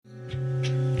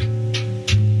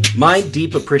My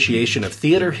deep appreciation of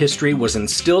theater history was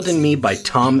instilled in me by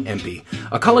Tom Empey,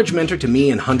 a college mentor to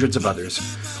me and hundreds of others.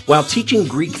 While teaching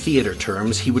Greek theater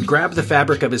terms, he would grab the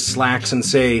fabric of his slacks and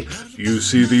say, "You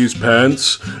see these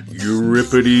pants?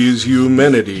 Euripides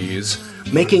Eumenides,"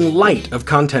 making light of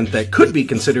content that could be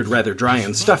considered rather dry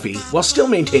and stuffy, while still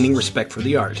maintaining respect for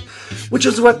the art, which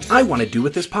is what I want to do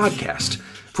with this podcast.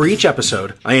 For each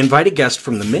episode, I invite a guest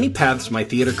from the many paths my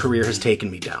theater career has taken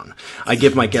me down. I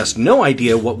give my guest no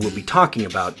idea what we'll be talking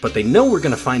about, but they know we're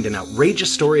going to find an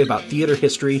outrageous story about theater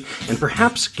history and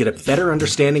perhaps get a better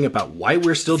understanding about why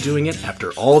we're still doing it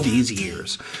after all these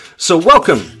years. So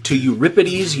welcome to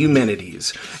Euripides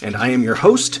Eumenides, and I am your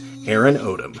host, Aaron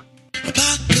Odom.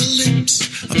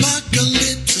 Apocalypse,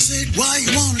 apocalypse, I said, why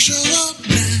you wanna show up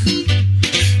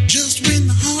now? Just when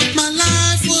the heart of my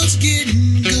life was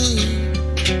getting good.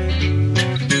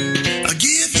 I'll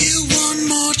give you one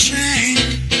more chance.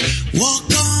 Walk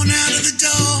on out of the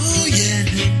door, yeah.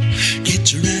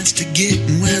 Get your ass to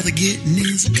getting where the getting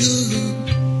is good.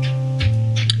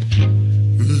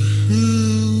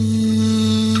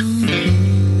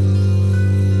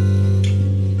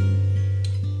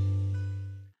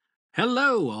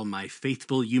 Hello, all my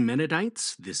faithful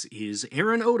Eumenidites. This is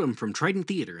Aaron Odom from Trident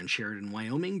Theater in Sheridan,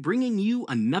 Wyoming, bringing you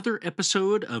another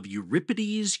episode of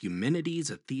Euripides Eumenides,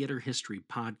 a theater history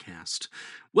podcast.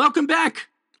 Welcome back!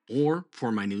 Or,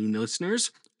 for my new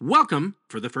listeners, welcome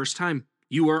for the first time.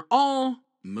 You are all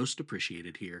most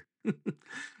appreciated here.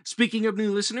 Speaking of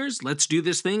new listeners, let's do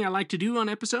this thing I like to do on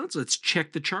episodes. Let's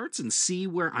check the charts and see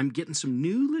where I'm getting some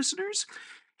new listeners.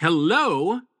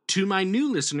 Hello to my new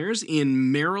listeners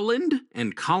in Maryland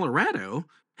and Colorado.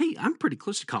 Hey, I'm pretty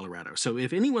close to Colorado, so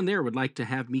if anyone there would like to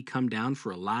have me come down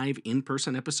for a live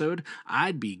in-person episode,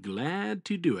 I'd be glad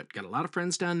to do it. Got a lot of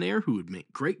friends down there who would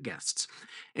make great guests.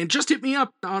 And just hit me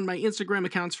up on my Instagram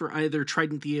accounts for either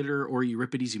Trident Theater or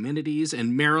Euripides Eumenides.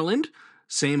 And Maryland,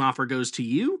 same offer goes to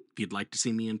you. If you'd like to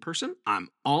see me in person, I'm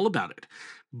all about it.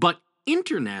 But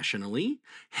internationally,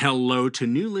 hello to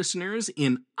new listeners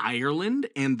in Ireland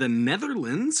and the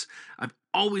Netherlands. I've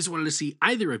always wanted to see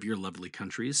either of your lovely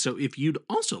countries, so if you'd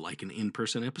also like an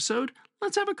in-person episode,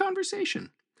 let's have a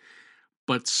conversation.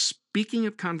 But speaking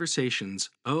of conversations,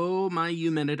 oh my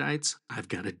Eumenidites, I've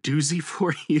got a doozy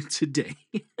for you today.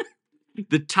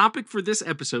 The topic for this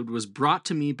episode was brought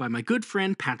to me by my good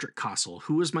friend Patrick Kossel,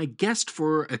 who was my guest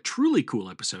for a truly cool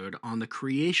episode on the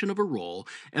creation of a role,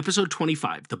 episode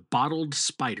 25, The Bottled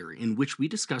Spider, in which we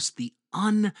discussed the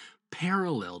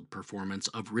unparalleled performance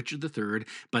of Richard III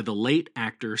by the late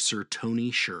actor Sir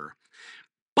Tony Sher.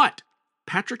 But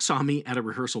Patrick saw me at a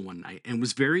rehearsal one night and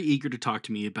was very eager to talk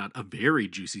to me about a very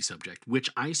juicy subject, which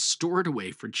I stored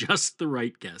away for just the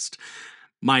right guest.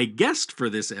 My guest for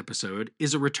this episode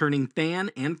is a returning fan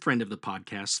and friend of the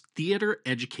podcast, theater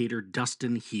educator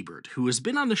Dustin Hebert, who has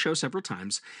been on the show several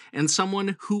times and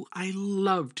someone who I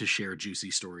love to share juicy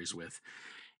stories with.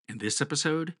 And this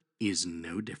episode is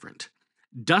no different.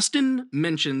 Dustin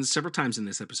mentions several times in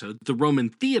this episode the Roman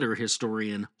theater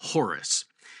historian Horace.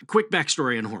 Quick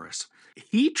backstory on Horace.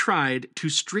 He tried to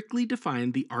strictly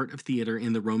define the art of theater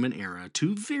in the Roman era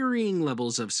to varying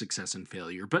levels of success and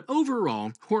failure, but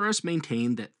overall, Horace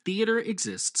maintained that theater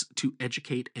exists to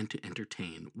educate and to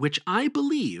entertain, which I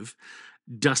believe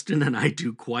Dustin and I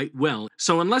do quite well.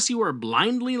 So unless you are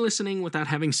blindly listening without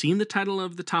having seen the title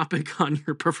of the topic on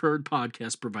your preferred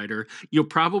podcast provider, you'll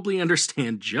probably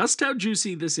understand just how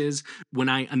juicy this is when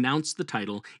I announce the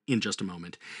title in just a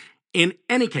moment. In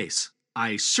any case,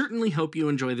 I certainly hope you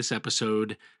enjoy this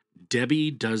episode,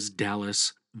 Debbie Does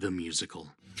Dallas, the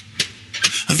musical.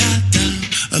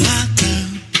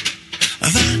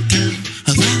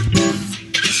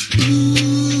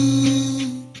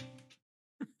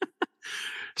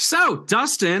 So,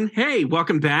 Dustin, hey,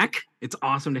 welcome back. It's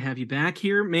awesome to have you back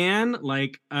here, man.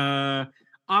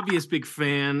 Obvious big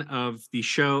fan of the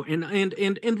show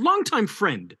and longtime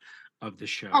friend of the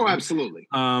show. Oh, absolutely.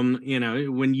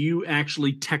 When you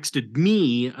actually texted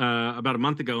me about a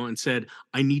month ago and said,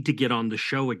 I need to get on the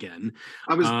show again.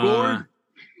 I was bored.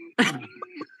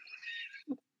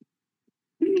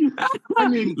 I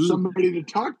needed somebody to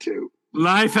talk to.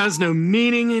 Life has no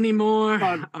meaning anymore.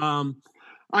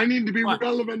 I need to be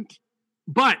relevant.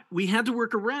 But we had to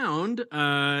work around,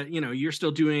 you're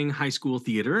still doing high school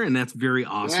theater, and that's very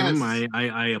awesome. Yes.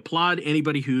 I applaud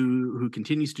anybody who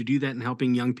continues to do that and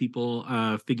helping young people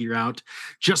figure out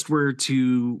just where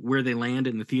they land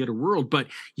in the theater world. But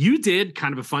you did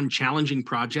kind of a fun, challenging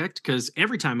project, because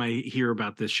every time I hear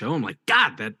about this show, I'm like,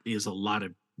 God, that is a lot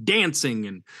of dancing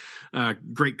and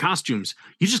great costumes.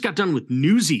 You just got done with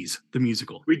Newsies, the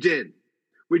musical. We did.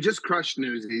 We just crushed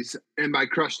Newsies, and by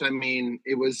crushed I mean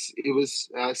it was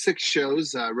 6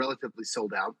 shows, relatively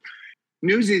sold out.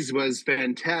 Newsies was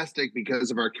fantastic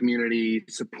because of our community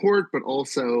support, but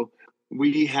also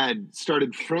we had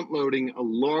started front loading a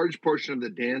large portion of the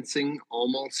dancing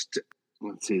almost,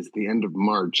 let's see, it's the end of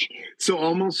March. So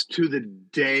almost to the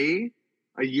day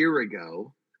a year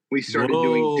ago, we started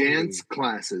doing dance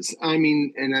classes.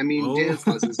 Dance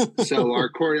classes. So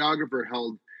our choreographer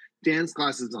held dance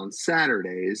classes on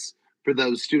Saturdays for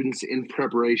those students in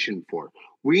preparation for.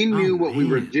 We knew what we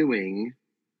were doing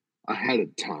ahead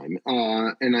of time,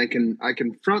 and I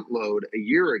can front load a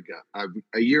year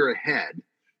ahead,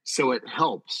 so it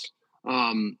helps.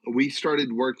 We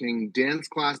started working dance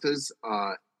classes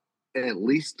at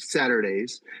least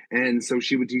Saturdays, and so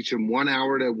she would teach them 1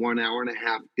 hour to 1 hour and a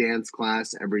half dance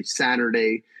class every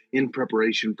Saturday in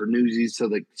preparation for Newsies, so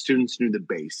the students knew the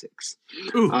basics.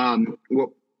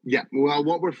 What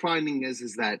we're finding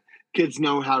is that kids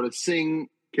know how to sing,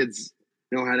 kids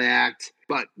know how to act,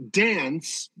 but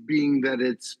dance, being that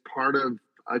it's part of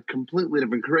a completely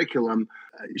different curriculum,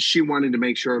 my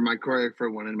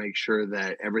choreographer wanted to make sure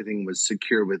that everything was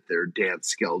secure with their dance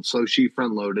skills. So she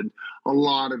front loaded a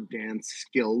lot of dance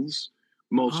skills,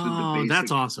 most of the basic.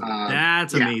 That's awesome.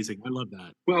 That's amazing. I love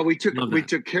that. Well, we took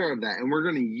care of that, and we're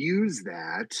going to use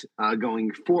that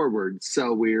going forward.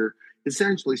 So we're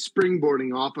essentially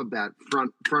springboarding off of that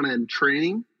front end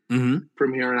training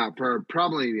from here on out for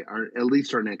probably at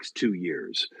least our next 2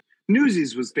 years.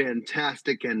 Newsies was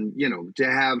fantastic, and to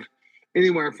have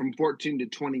anywhere from 14 to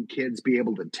 20 kids be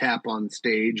able to tap on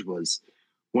stage was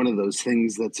one of those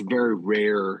things that's a very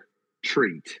rare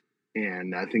treat,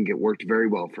 and I think it worked very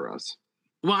well for us.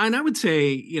 Well, and I would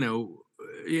say,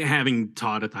 having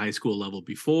taught at the high school level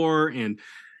before and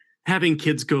having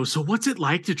kids go, so what's it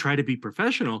like to try to be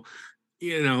professional?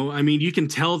 You can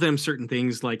tell them certain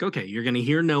things like, okay, you're going to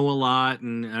hear no a lot,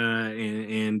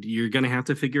 and you're going to have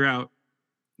to figure out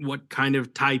what kind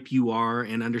of type you are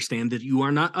and understand that you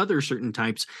are not other certain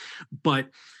types. But,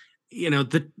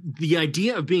 the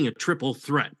idea of being a triple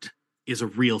threat is a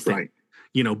real thing. Right.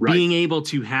 Being able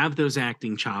to have those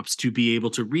acting chops, to be able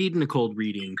to read in a cold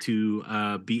reading,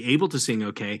 to be able to sing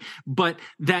okay, but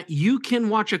that you can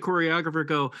watch a choreographer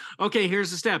go, okay,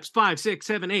 here's the steps, 5, 6,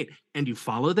 7, 8, and you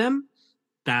follow them.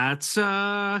 That's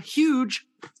huge.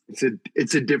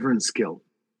 It's a different skill.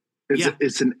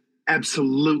 It's an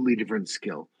absolutely different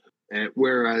skill.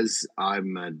 Whereas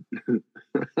I'm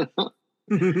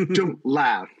don't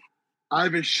laugh. I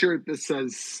have a shirt that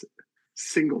says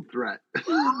single threat.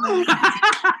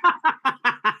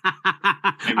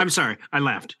 I'm sorry, I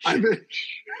laughed. I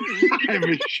have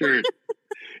a shirt.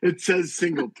 It says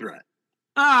single threat.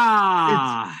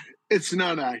 It's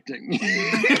not acting.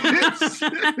 It's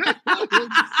singing.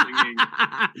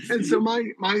 And so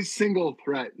my single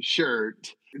threat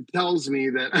shirt tells me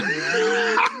that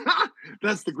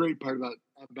that's the great part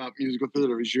about musical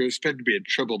theater is you're expected to be a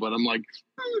triple, but I'm like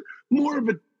more of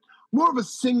a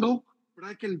single, but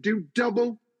I can do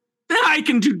double. I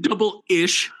can do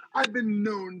double-ish. I've been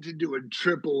known to do a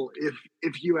triple.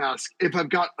 If you ask, if I've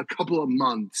got a couple of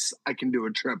months, I can do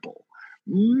a triple,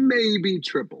 maybe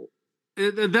triple.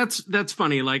 That's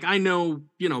funny. Like, I know,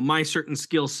 my certain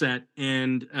skill set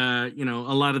and, a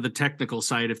lot of the technical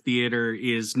side of theater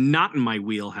is not in my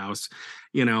wheelhouse.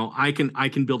 I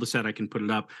can build a set. I can put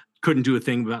it up. Couldn't do a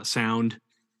thing about sound.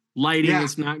 Lighting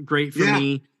is not great for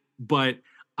me, but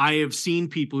I have seen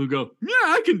people who go, yeah,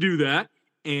 I can do that.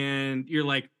 And you're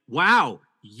like, wow,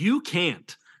 you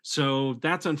can't. So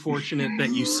that's unfortunate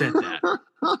that you said that.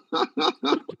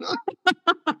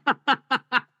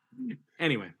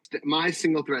 Anyway, my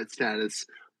single threat status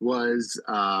was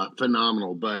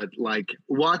phenomenal, but like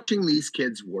watching these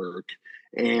kids work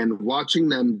and watching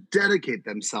them dedicate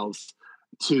themselves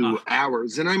to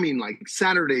hours, and I mean like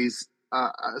Saturdays,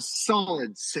 a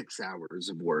solid 6 hours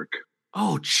of work.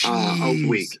 Oh, geez. A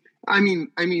week. I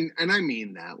mean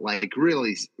that like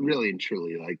really, really and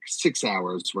truly, like 6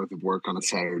 hours worth of work on a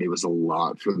Saturday was a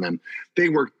lot for them. They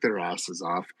worked their asses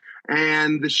off,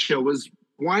 and the show was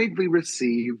widely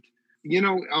received.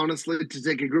 Honestly, to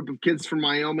take a group of kids from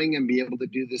Wyoming and be able to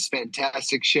do this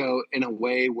fantastic show in a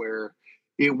way where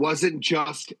it wasn't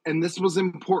just, and this was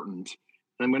important,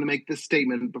 and I'm going to make this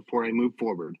statement before I move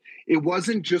forward. It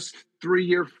wasn't just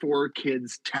 3 or 4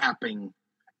 kids tapping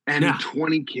and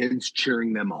 20 kids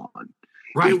cheering them on.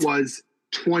 Right. It was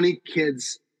 20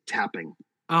 kids tapping.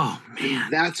 Oh, man.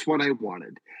 And that's what I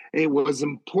wanted. It was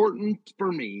important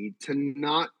for me to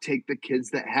not take the kids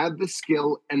that had the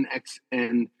skill and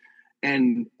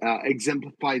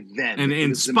exemplify them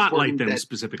and spotlight them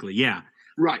specifically. Yeah.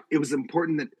 Right. It was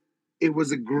important that it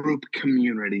was a group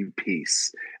community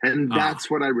piece. And that's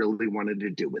what I really wanted to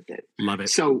do with it. Love it.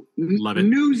 So Love it.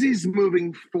 Newsies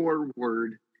moving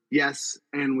forward, yes,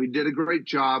 and we did a great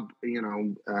job.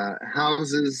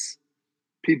 Houses,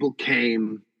 people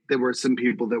came. There were some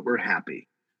people that were happy.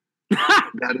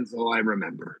 That is all I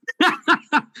remember.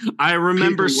 I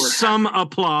remember some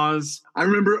applause. I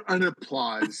remember an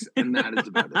applause, and that is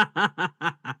about it.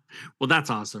 Well, that's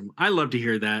awesome. I love to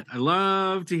hear that. I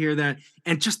love to hear that.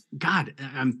 And just, God,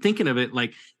 I'm thinking of it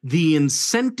like the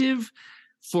incentive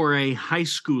for a high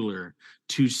schooler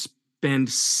to spend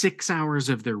 6 hours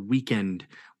of their weekend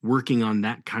working on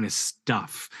that kind of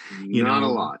stuff. Not a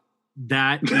lot.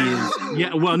 That is,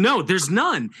 yeah, well, no, there's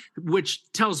none, which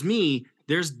tells me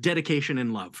there's dedication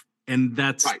and love. And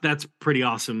that's pretty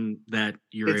awesome that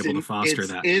you're able to foster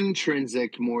that. It's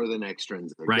intrinsic more than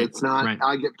extrinsic. Right. It's not,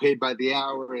 I get paid by the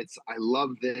hour. It's, I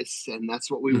love this. And that's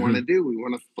what we want to do. We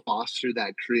want to foster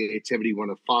that creativity. We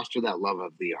want to foster that love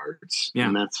of the arts. Yeah,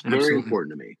 and that's very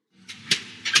important to me.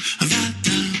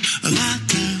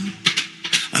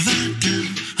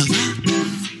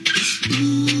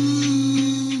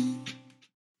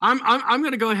 I'm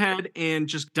going to go ahead and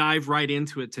just dive right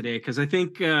into it today, because I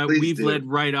think we've led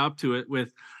right up to it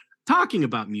with talking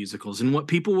about musicals and what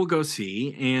people will go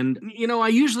see. And, I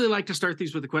usually like to start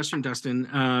these with a question, Dustin,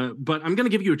 but I'm going to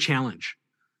give you a challenge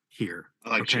here.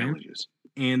 I like challenges.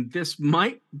 And this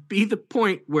might be the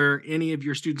point where any of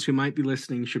your students who might be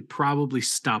listening should probably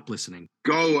stop listening.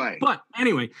 Go away. But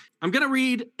anyway, I'm going to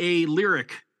read a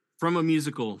lyric from a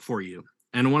musical for you.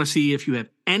 And I want to see if you have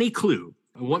any clue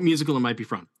what musical it might be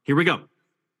from. Here we go.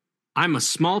 I'm a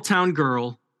small town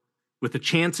girl with a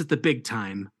chance at the big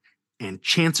time, and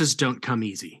chances don't come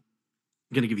easy.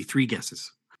 I'm going to give you 3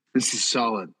 guesses. This is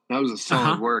solid. That was a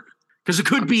solid work. Because it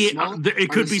could be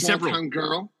several. Town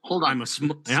girl. Hold on. I'm a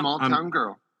small town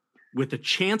girl with a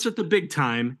chance at the big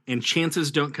time, and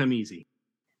chances don't come easy.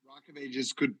 Rock of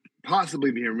Ages could possibly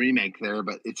be a remake there,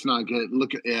 but it's not good.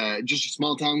 Look at just a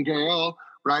small town girl.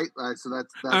 Right, so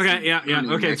that's okay. Yeah.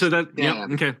 Okay, so that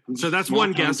okay. So that's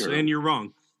one guess, and you're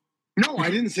wrong. No,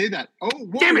 I didn't say that. Oh,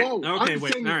 whoa, damn it! Whoa. Okay,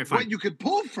 wait. All right, fine. What you could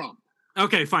pull from?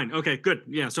 Okay, fine. Okay, good.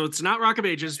 Yeah, so it's not Rock of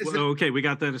Ages. Okay, we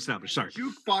got that established. Sorry.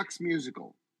 Jukebox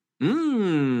musical.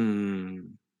 Nope.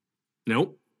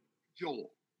 Joel.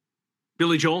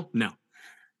 Billy Joel? No.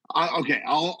 Okay,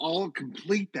 I'll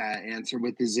complete that answer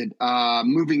with is it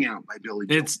Moving Out by Billy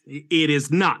Joel? It is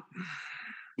not.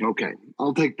 Okay,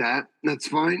 I'll take that. That's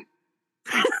fine.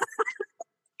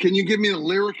 Can you give me the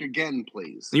lyric again,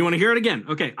 please? You want to hear it again?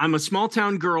 Okay. I'm a small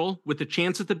town girl with a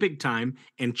chance at the big time,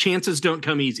 and chances don't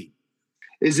come easy.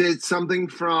 Is it something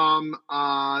from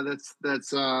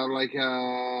that's like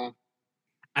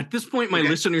At this point, my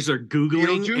listeners are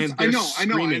Googling and they're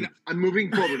screaming. I'm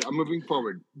moving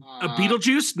forward.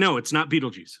 Beetlejuice? No, it's not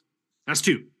Beetlejuice. That's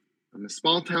 2. I'm a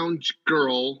small town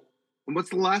girl. And what's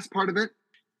the last part of it?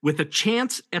 With a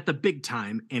chance at the big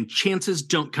time, and chances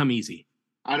don't come easy.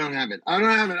 I don't have it. You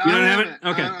don't have it?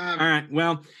 Okay. All right.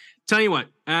 Well, tell you what,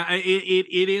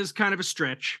 it is kind of a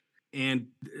stretch, and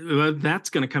that's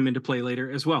going to come into play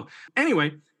later as well.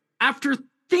 Anyway, after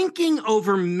thinking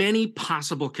over many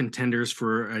possible contenders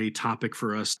for a topic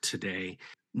for us today,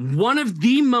 one of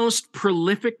the most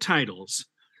prolific titles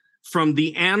from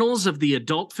the annals of the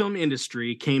adult film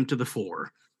industry came to the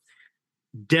fore.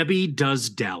 Debbie Does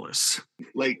Dallas.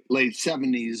 Late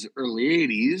 70s, early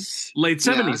 80s. Late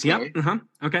 70s, yeah. Okay. Yep.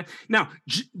 Okay. Now,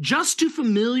 just to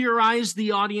familiarize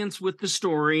the audience with the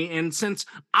story, and since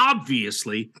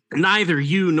obviously neither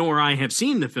you nor I have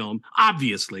seen the film,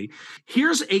 obviously,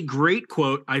 here's a great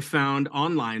quote I found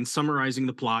online summarizing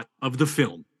the plot of the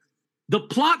film. The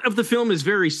plot of the film is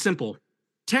very simple.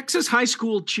 Texas high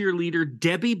school cheerleader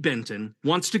Debbie Benton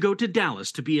wants to go to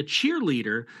Dallas to be a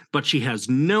cheerleader, but she has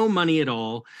no money at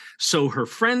all. So her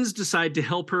friends decide to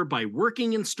help her by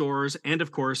working in stores and,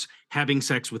 of course, having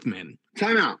sex with men.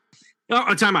 Time out.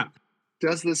 Oh, time out.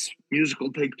 Does this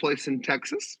musical take place in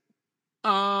Texas?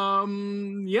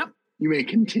 Yep. You may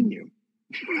continue.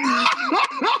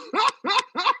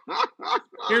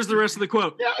 Here's the rest of the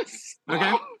quote. Yes.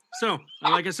 Okay. So,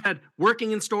 like I said,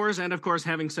 working in stores and, of course,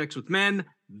 having sex with men.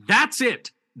 That's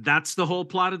it. That's the whole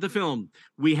plot of the film.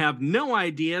 We have no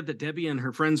idea that Debbie and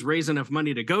her friends raise enough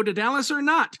money to go to Dallas or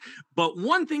not. But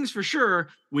one thing's for sure,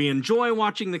 we enjoy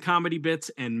watching the comedy bits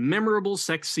and memorable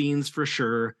sex scenes for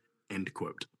sure. End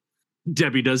quote.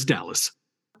 Debbie Does Dallas.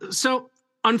 So,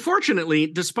 unfortunately,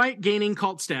 despite gaining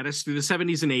cult status through the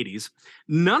 70s and 80s,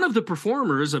 none of the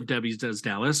performers of Debbie Does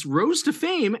Dallas rose to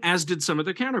fame, as did some of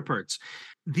their counterparts.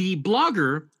 The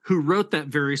blogger who wrote that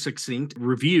very succinct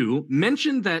review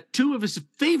mentioned that two of his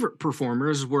favorite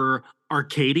performers were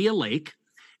Arcadia Lake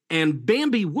and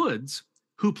Bambi Woods,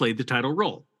 who played the title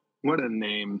role. What a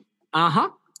name. Uh-huh.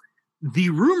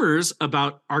 The rumors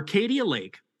about Arcadia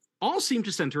Lake all seem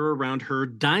to center around her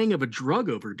dying of a drug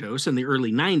overdose in the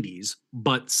early 90s,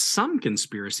 but some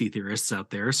conspiracy theorists out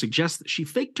there suggest that she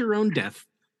faked her own death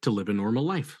to live a normal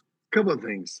life. Couple of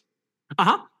things.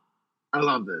 Uh-huh. I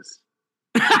love this.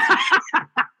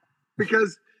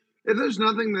 Because if there's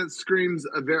nothing that screams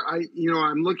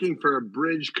I'm looking for a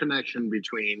bridge connection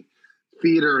between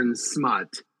theater and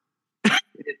smut.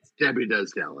 It's Debbie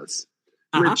Does Dallas,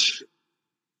 which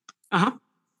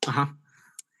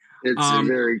it's a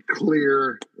very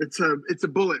clear. It's a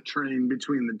bullet train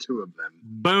between the two of them.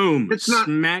 Boom. It's not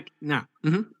smack. No.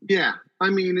 Mm-hmm. Yeah, I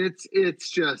mean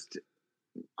it's just.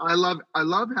 I love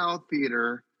how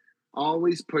theater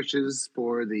always pushes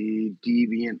for the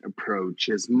deviant approach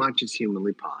as much as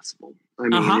humanly possible. I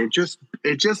mean,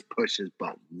 it just pushes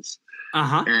buttons.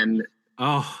 And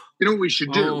you know what we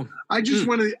should do? I just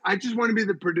want to be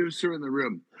the producer in the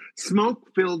room.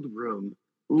 Smoke-filled room,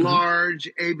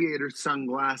 large aviator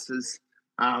sunglasses,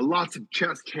 lots of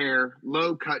chest hair,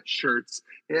 low-cut shirts.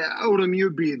 Yeah, Odom,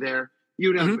 you'd be there.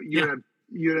 You'd have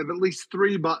at least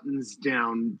 3 buttons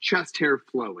down, chest hair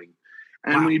flowing.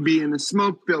 And we'd be in a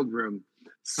smoke-filled room,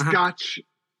 scotch,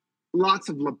 lots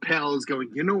of lapels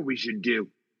going, you know what we should do?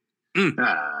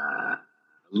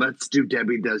 Let's do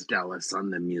Debbie Does Dallas on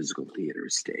the musical theater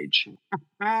stage.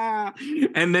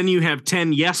 And then you have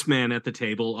 10 yes men at the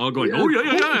table all going, Debbie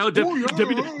Does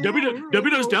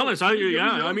Dallas.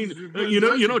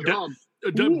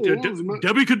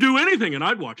 Debbie could do anything and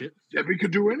I'd watch it. Debbie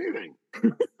could do anything.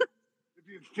 If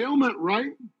you film it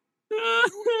right.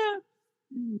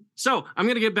 So I'm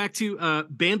going to get back to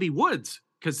Bambi Woods,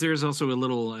 because there's also a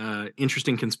little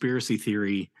interesting conspiracy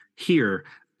theory here.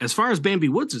 As far as Bambi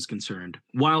Woods is concerned,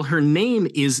 while her name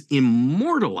is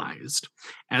immortalized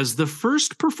as the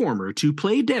first performer to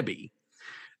play Debbie,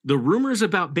 the rumors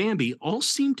about Bambi all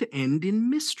seem to end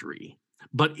in mystery.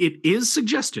 But it is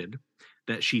suggested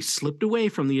that she slipped away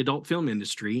from the adult film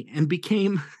industry and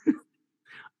became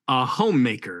a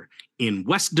homemaker in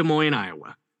West Des Moines,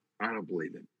 Iowa. I don't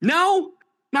believe it. No.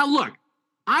 Now, look,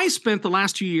 I spent the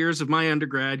last 2 years of my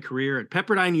undergrad career at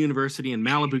Pepperdine University in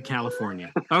Malibu,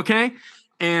 California. Okay?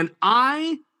 And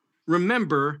I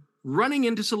remember running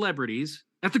into celebrities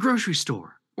at the grocery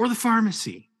store or the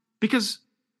pharmacy because,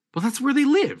 well, that's where they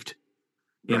lived.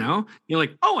 You know, you're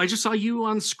like, oh, I just saw you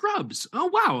on Scrubs. Oh,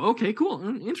 wow. Okay, cool.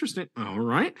 Interesting. All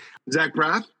right. Zach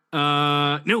Braff?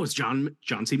 No, it's John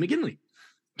C. McGinley.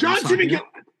 John C. McGinley.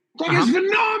 That is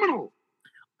phenomenal.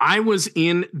 I was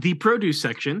in the produce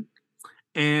section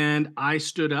and I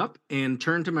stood up and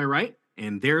turned to my right,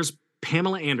 and there's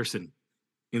Pamela Anderson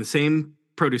in the same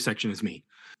produce section as me.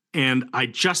 And I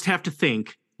just have to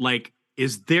think, like,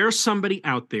 is there somebody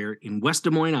out there in West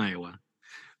Des Moines, Iowa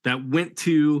that went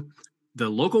to the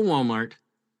local Walmart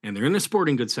and they're in the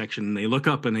sporting goods section and they look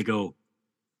up and they go,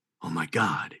 oh my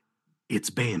God, it's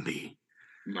Bambi.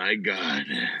 My God.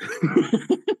 In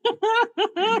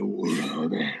the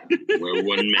world, we're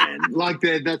one man. Like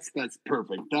that. That's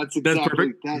perfect. That's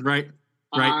perfect. Right.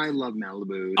 I love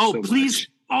Malibu. Oh, so please. Much.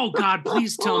 Oh God,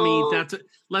 please tell me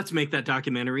let's make that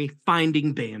documentary.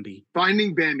 Finding Bambi.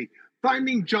 Finding Bambi.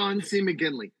 Finding John C.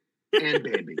 McGinley and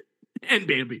Bambi. And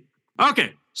Bambi.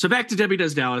 Okay. So back to Debbie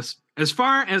Does Dallas. As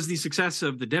far as the success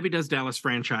of the Debbie Does Dallas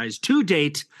franchise to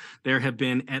date, there have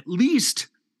been at least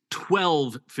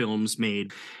 12 films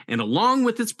made, and along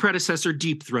with its predecessor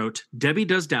Deep Throat, Debbie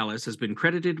Does Dallas has been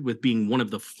credited with being one of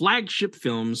the flagship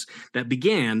films that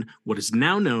began what is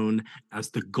now known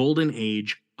as the golden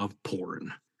age of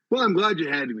porn. Well, I'm glad you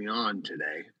had me on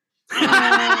today.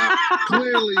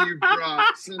 Clearly you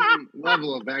brought some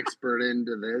level of expert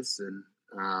into this, and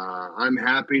I'm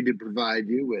happy to provide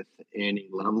you with any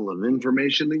level of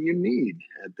information that you need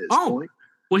at this point.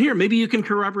 Well, here, maybe you can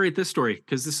corroborate this story,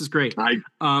 because this is great. I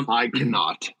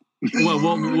cannot. Well,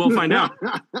 we'll find out.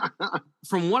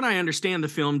 From what I understand, the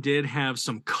film did have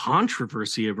some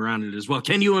controversy around it as well.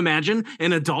 Can you imagine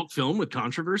an adult film with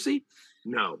controversy?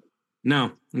 No.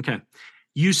 Okay.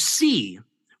 You see,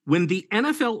 when the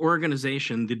NFL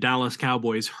organization, the Dallas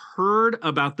Cowboys, heard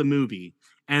about the movie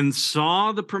and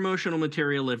saw the promotional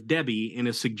material of Debbie in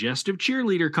a suggestive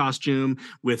cheerleader costume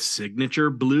with signature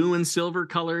blue and silver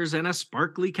colors and a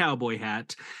sparkly cowboy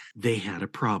hat, they had a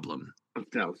problem.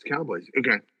 Dallas Cowboys.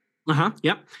 Okay.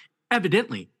 Yep.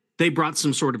 Evidently, they brought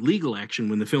some sort of legal action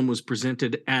when the film was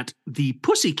presented at the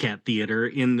Pussycat Theater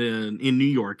in New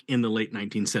York in the late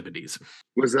 1970s.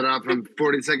 Was it off from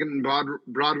 42nd and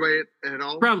Broadway at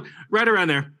all? Probably right around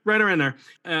there.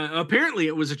 Apparently,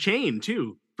 it was a chain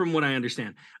too, from what I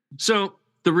understand. So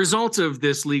the result of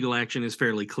this legal action is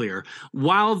fairly clear.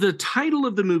 While the title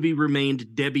of the movie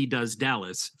remained Debbie Does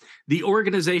Dallas, the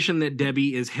organization that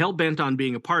Debbie is hell-bent on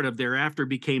being a part of thereafter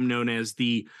became known as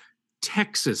the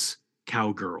Texas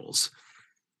Cowgirls,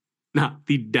 not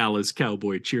the Dallas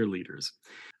Cowboy Cheerleaders.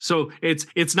 So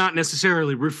it's not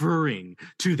necessarily referring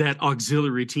to that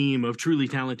auxiliary team of truly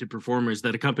talented performers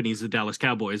that accompanies the Dallas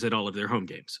Cowboys at all of their home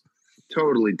games.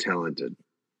 Totally talented.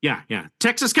 Yeah.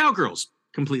 Texas Cowgirls,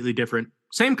 completely different.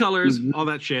 Same colors, all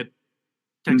that shit.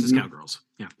 Texas Cowgirls.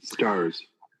 Yeah. Stars.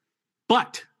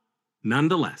 But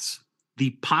nonetheless,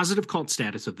 the positive cult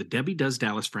status of the Debbie Does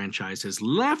Dallas franchise has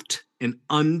left an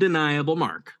undeniable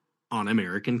mark on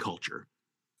American culture.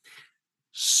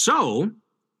 So,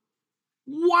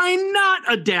 why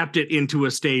not adapt it into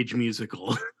a stage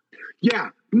musical? Yeah,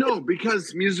 no,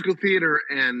 because musical theater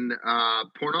and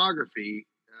pornography,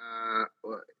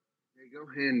 they go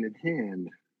hand in hand.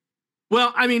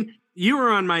 Well, I mean, you were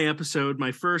on my episode,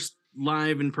 my first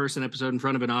live in-person episode in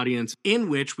front of an audience, in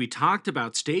which we talked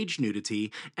about stage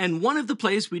nudity, and one of the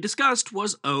plays we discussed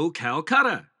was Oh,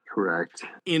 Calcutta. Correct.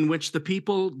 In which the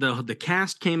people, the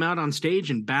cast came out on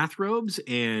stage in bathrobes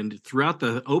and throughout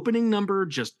the opening number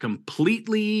just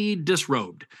completely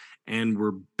disrobed and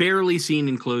were barely seen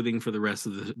in clothing for the rest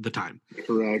of the time.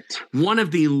 Correct. One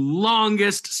of the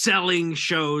longest selling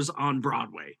shows on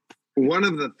Broadway. One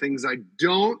of the things I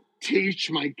don't teach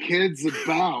my kids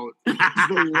about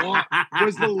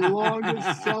was the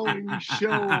longest selling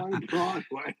show on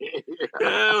Broadway.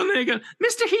 Oh, there you go.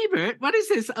 Mr. Hebert, what is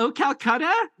this? Oh,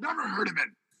 Calcutta? Never heard of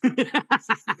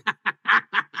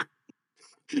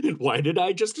it. Why did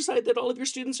I just decide that all of your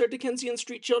students are Dickensian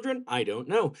street children? I don't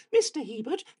know. Mr.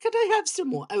 Hebert, could I have some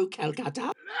more Oh, Calcutta? Get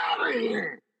out of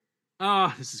here.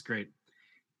 Oh, this is great.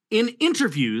 In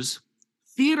interviews,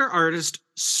 theater artist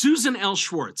Susan L.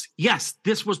 Schwartz, yes,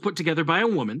 this was put together by a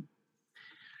woman,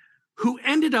 who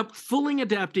ended up fully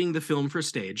adapting the film for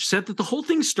stage, said that the whole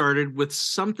thing started with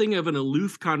something of an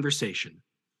aloof conversation.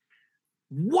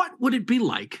 What would it be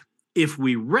like if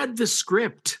we read the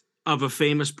script of a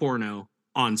famous porno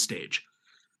on stage?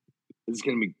 It's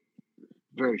going to be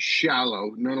very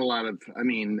shallow. Not a lot of, I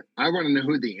mean, I want to know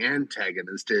who the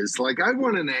antagonist is. Like, I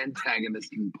want an antagonist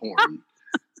in porn.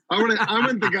 I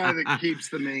want the guy that keeps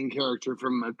the main character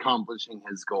from accomplishing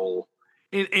his goal.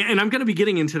 And I'm going to be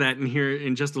getting into that in here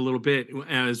in just a little bit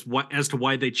as to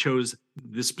why they chose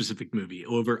this specific movie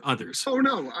over others. Oh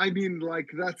no, I mean, like,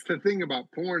 that's the thing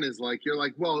about porn is like you're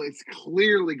like, well, it's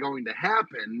clearly going to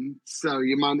happen, so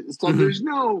you might. So there's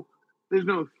no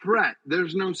threat,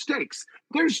 there's no stakes,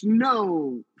 there's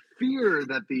no fear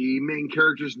that the main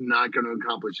character's not going to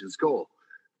accomplish his goal.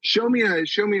 Show me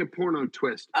a porno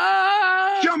twist.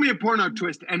 Show me a porno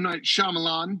twist, M. Night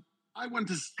Shyamalan. I want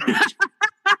to see.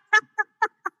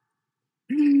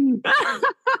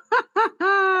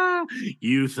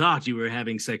 You thought you were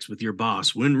having sex with your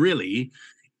boss when really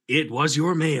it was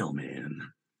your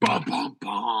mailman. Bum, bum,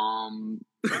 bum.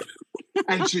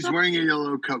 And she's wearing a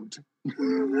yellow coat.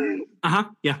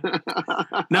 Yeah.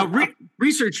 Now,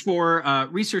 research for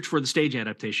the stage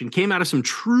adaptation came out of some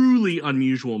truly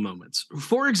unusual moments.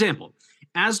 For example,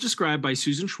 as described by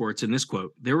Susan Schwartz in this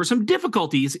quote, there were some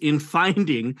difficulties in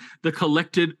finding the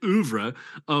collected oeuvre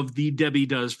of the Debbie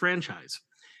Does franchise.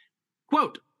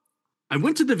 Quote, I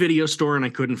went to the video store and I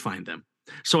couldn't find them.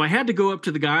 So I had to go up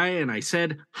to the guy and I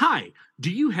said, hi, do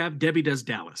you have Debbie Does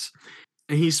Dallas?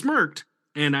 And he smirked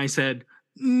and I said,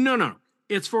 no,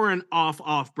 it's for an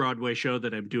off Broadway show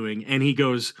that I'm doing. And he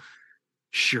goes,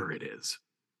 sure it is.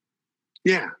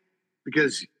 Yeah,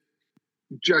 because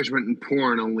judgment in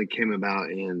porn only came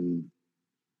about in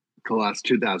the last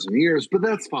 2,000 years, but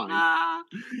that's fine.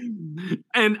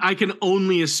 And I can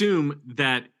only assume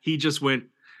that he just went,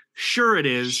 sure it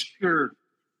is. Sure.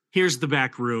 Here's the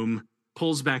back room,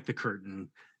 pulls back the curtain.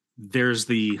 There's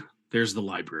the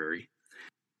library.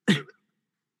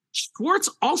 Schwartz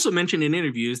also mentioned in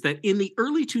interviews that in the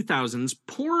early 2000s,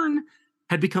 porn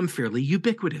had become fairly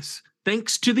ubiquitous,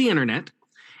 thanks to the internet.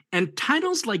 And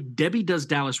titles like Debbie Does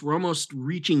Dallas were almost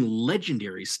reaching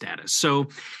legendary status. So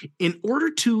in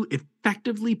order to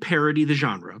effectively parody the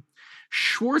genre,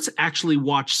 Schwartz actually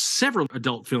watched several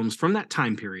adult films from that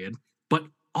time period, but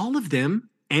all of them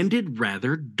ended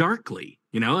rather darkly,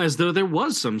 as though there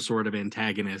was some sort of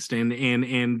antagonist and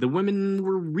the women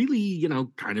were really,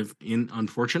 kind of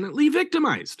unfortunately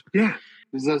victimized. Yeah,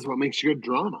 because that's what makes good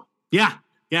drama. Yeah.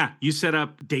 Yeah, you set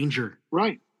up danger.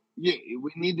 Right. Yeah,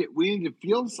 we need to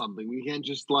feel something. We can't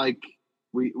just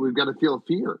we've got to feel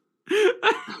fear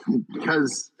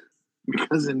because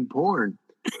in porn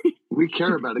we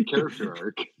care about a character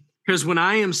arc. Because when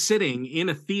I am sitting in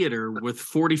a theater with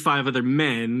 45 other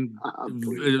men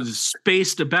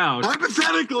spaced about,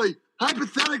 hypothetically, when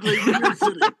you're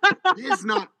sitting, he's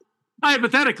not.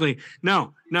 Hypothetically,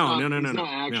 no. He's not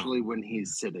actually when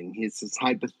he's sitting. He's just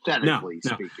hypothetically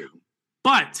speaking.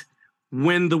 But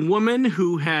when the woman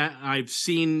who I've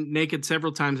seen naked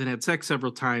several times and had sex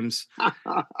several times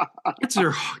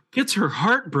gets her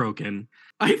heart broken,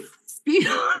 I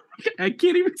feel I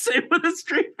can't even say it with a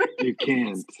straight face. You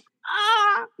can't.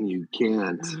 You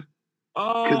can't.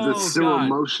 Oh, because it's so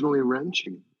emotionally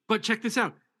wrenching. But check this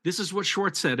out. This is what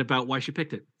Schwartz said about why she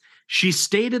picked it. She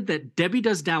stated that Debbie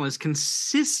Does Dallas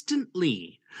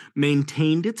consistently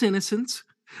maintained its innocence,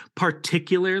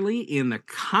 particularly in the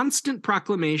constant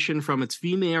proclamation from its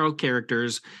female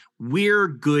characters, "We're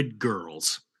good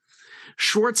girls."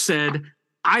 Schwartz said,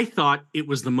 "I thought it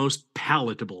was the most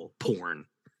palatable porn."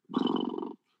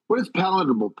 What is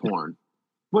palatable porn?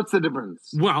 What's the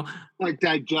difference? Well, like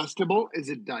digestible? Is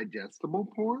it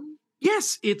digestible porn?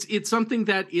 Yes, it's something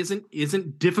that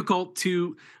isn't difficult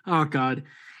to. Oh God.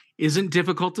 Isn't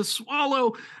difficult to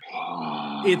swallow.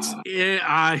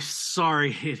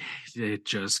 Sorry, it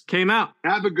just came out.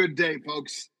 Have a good day,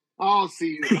 folks. I'll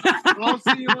see you. I'll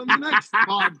see you on the next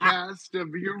podcast of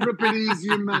Euripides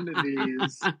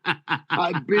Eumenides.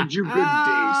 I bid you good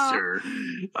day, sir.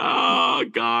 Oh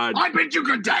God. I bid you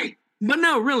good day. But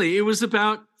no, really, it was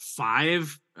about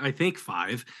five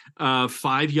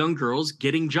young girls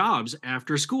getting jobs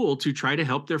after school to try to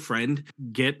help their friend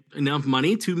get enough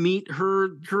money to meet her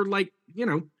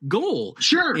goal.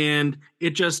 Sure. And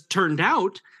it just turned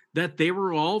out that they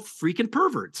were all freaking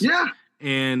perverts. Yeah.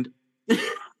 And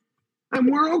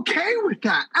we're okay with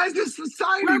that. As a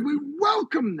society, we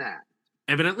welcome that.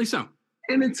 Evidently so.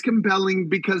 And it's compelling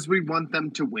because we want them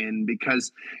to win,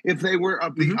 because if they were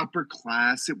of the upper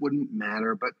class, it wouldn't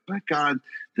matter. But by God,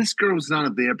 this girl was not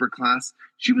of the upper class.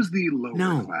 She was the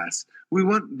lower class. We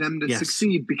want them to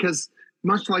succeed because,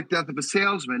 much like Death of a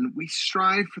Salesman, we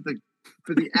strive for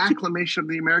the acclamation of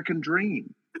the American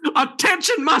dream.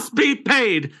 Attention must be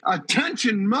paid.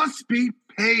 Attention must be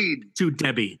paid. To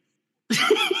Debbie.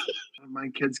 My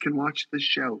kids can watch this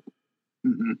show.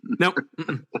 Nope.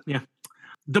 Yeah.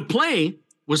 The play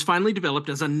was finally developed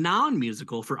as a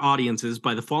non-musical for audiences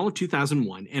by the fall of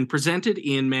 2001 and presented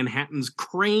in Manhattan's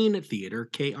Crane Theater,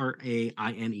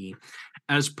 Kraine,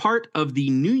 as part of the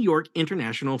New York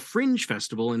International Fringe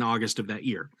Festival in August of that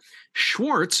year.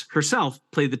 Schwartz herself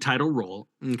played the title role.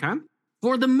 Okay.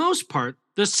 For the most part,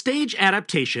 the stage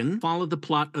adaptation followed the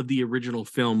plot of the original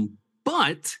film,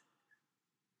 but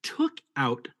took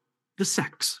out the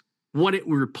sex. What it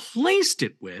replaced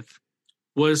it with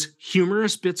was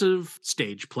humorous bits of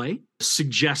stage play,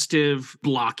 suggestive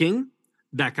blocking,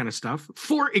 that kind of stuff.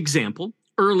 For example,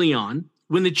 early on,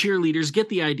 when the cheerleaders get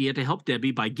the idea to help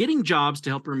Debbie by getting jobs to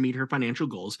help her meet her financial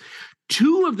goals,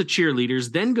 two of the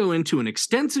cheerleaders then go into an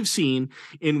extensive scene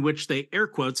in which they, air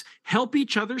quotes, help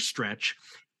each other stretch,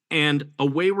 and a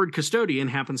wayward custodian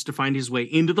happens to find his way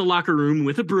into the locker room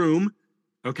with a broom.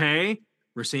 Okay,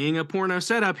 we're seeing a porno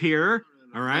setup here,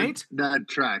 all right? That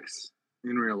tracks.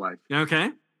 In real life.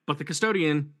 Okay. But the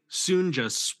custodian soon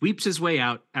just sweeps his way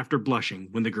out after blushing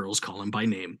when the girls call him by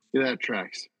name. Yeah, that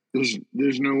tracks.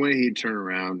 There's no way he'd turn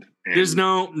around. There's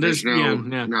no,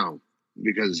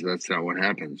 because that's not what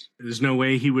happens. There's no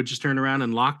way he would just turn around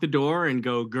and lock the door and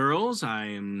go, "Girls, I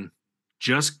am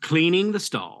just cleaning the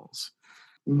stalls."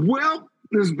 Well,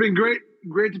 this has been great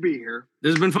to be here.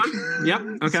 This has been fun. Yep.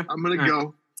 Okay. I'm going to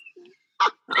go.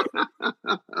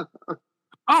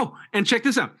 Oh, and check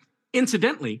this out.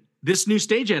 Incidentally, this new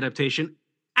stage adaptation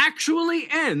actually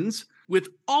ends with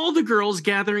all the girls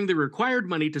gathering the required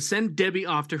money to send Debbie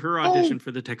off to her audition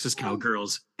for the Texas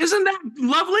Cowgirls. Isn't that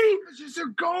lovely? This is her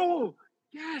goal.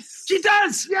 Yes. She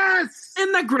does. Yes.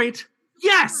 Isn't that great?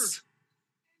 Yes.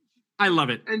 I love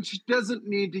it. And she doesn't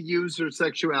need to use her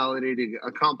sexuality to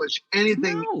accomplish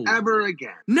anything ever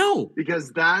again. No.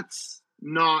 Because that's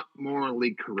not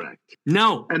morally correct.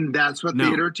 No. And that's what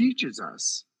theater teaches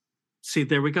us. See,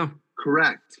 there we go.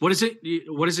 Correct. What is it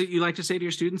you like to say to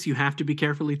your students? You have to be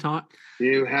carefully taught.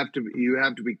 You have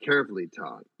to be carefully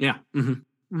taught. Yeah. Mm-hmm.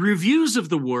 Reviews of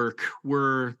the work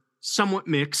were somewhat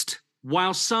mixed.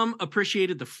 While some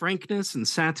appreciated the frankness and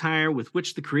satire with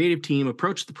which the creative team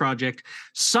approached the project,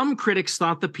 some critics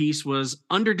thought the piece was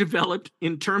underdeveloped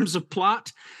in terms of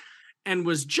plot and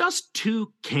was just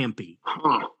too campy.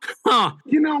 Huh. Huh.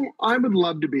 I would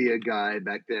love to be a guy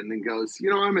back then and goes,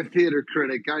 I'm a theater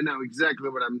critic. I know exactly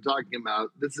what I'm talking about.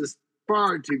 This is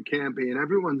far too campy. And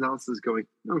everyone else is going,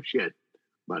 no shit,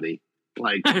 buddy.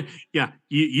 Like, yeah,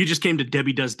 you just came to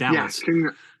Debbie Does Dallas. Yeah,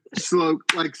 slow,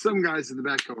 like some guys in the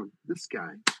back going, this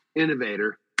guy,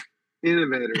 innovator. He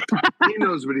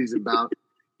knows what he's about.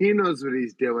 He knows what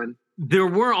he's doing. There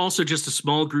were also just a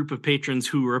small group of patrons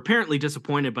who were apparently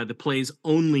disappointed by the play's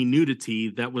only nudity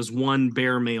that was one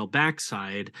bare male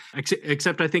backside,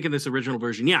 except I think in this original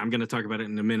version, I'm going to talk about it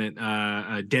in a minute,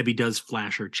 Debbie does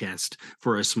flash her chest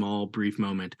for a small, brief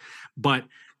moment, but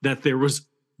that there was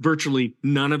virtually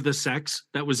none of the sex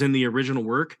that was in the original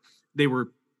work. They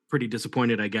were pretty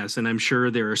disappointed, I guess, and I'm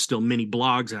sure there are still many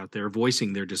blogs out there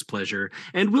voicing their displeasure,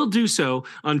 and will do so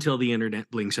until the internet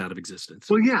blinks out of existence.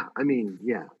 Well,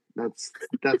 that's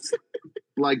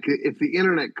like if the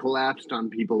internet collapsed on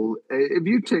people. If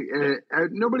you take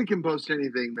nobody can post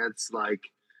anything that's like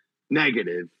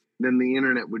negative, then the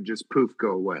internet would just poof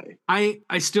go away. I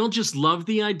still just love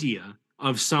the idea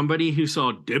of somebody who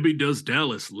saw Debbie Does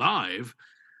Dallas live.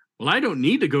 Well, I don't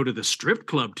need to go to the strip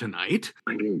club tonight.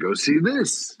 I can go see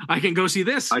this. It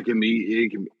can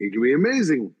be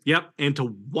amazing. Yep, and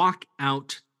to walk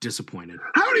out disappointed.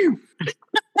 How do you?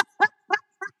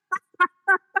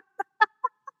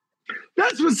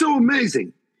 That's what's so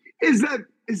amazing. Is that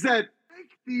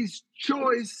make these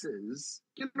choices.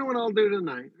 You know what I'll do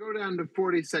tonight? Go down to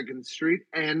 42nd Street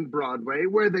and Broadway,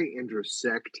 where they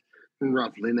intersect,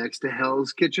 roughly next to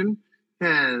Hell's Kitchen.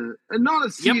 And not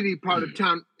a seedy part of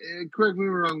town. Correct me if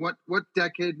I'm wrong. What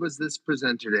decade was this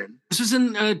presented in? This was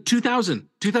in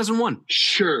 2001.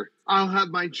 Sure. I'll have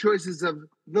my choices of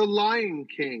The Lion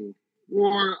King,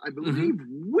 or I believe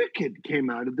Wicked came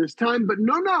out at this time. But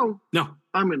no.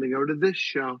 I'm going to go to this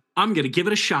show. I'm going to give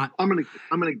it a shot. I'm going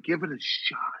to give it a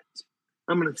shot.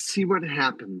 I'm going to see what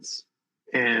happens,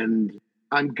 and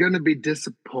I'm going to be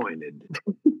disappointed.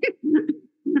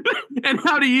 And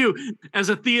how do you, as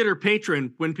a theater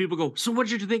patron, when people go, so what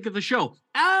did you think of the show?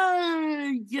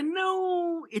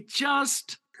 It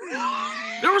just,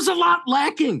 there was a lot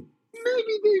lacking.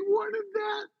 Maybe they wanted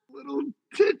that little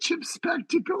titch of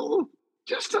spectacle.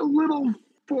 Just a little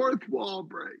fourth wall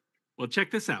break. Well, check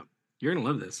this out. You're going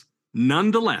to love this.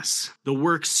 Nonetheless, the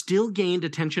work still gained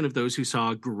attention of those who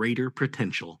saw greater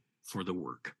potential for the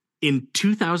work. In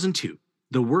 2002,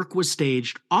 the work was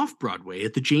staged off-Broadway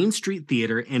at the Jane Street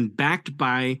Theater and backed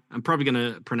by, I'm probably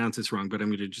going to pronounce this wrong, but I'm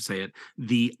going to just say it,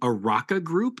 the Araca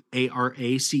Group,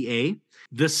 A-R-A-C-A,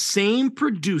 the same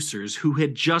producers who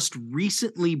had just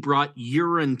recently brought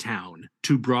Urinetown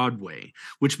to Broadway,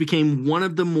 which became one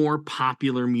of the more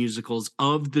popular musicals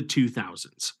of the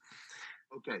 2000s.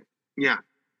 Okay, yeah.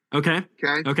 Okay.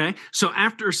 So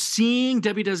after seeing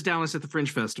Debbie Does Dallas at the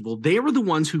Fringe Festival, they were the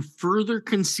ones who further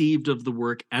conceived of the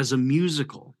work as a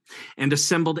musical and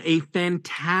assembled a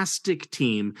fantastic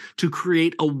team to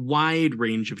create a wide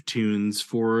range of tunes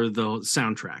for the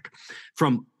soundtrack,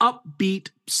 from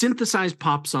upbeat synthesized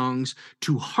pop songs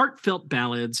to heartfelt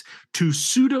ballads to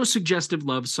pseudo-suggestive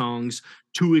love songs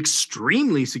to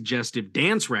extremely suggestive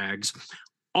dance rags,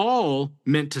 all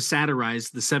meant to satirize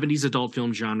the 70s adult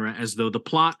film genre as though the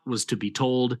plot was to be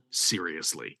told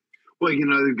seriously. Well,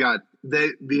 they've got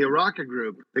the Araca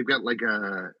Group. They've got like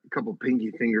a couple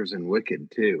pinky fingers in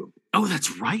Wicked too. Oh,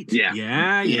 that's right. Yeah.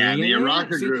 The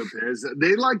Araca Group is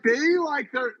they like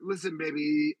their listen,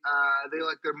 baby. They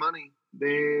like their money.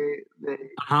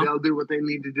 They'll do what they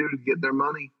need to do to get their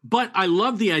money. But I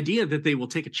love the idea that they will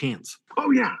take a chance.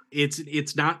 Oh yeah, it's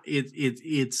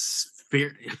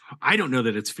fair. I don't know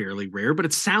that it's fairly rare, but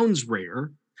it sounds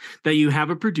rare that you have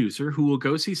a producer who will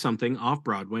go see something off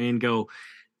Broadway and go,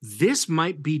 this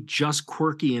might be just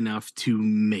quirky enough to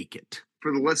make it.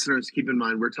 For the listeners, keep in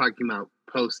mind, we're talking about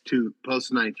post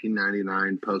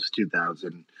 1999, post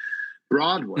 2000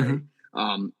 Broadway.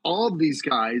 All of these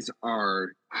guys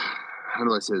are, how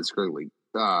do I say this correctly?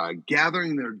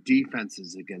 Gathering their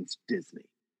defenses against Disney.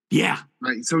 Yeah.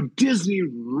 Right. So Disney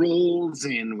rolls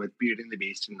in with Beauty and the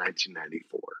Beast in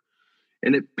 1994,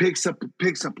 and it picks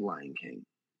up Lion King,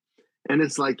 and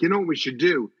it's like, what we should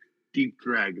do? Deep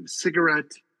drag of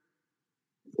cigarette,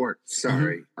 or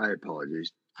sorry, I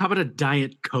apologize. How about a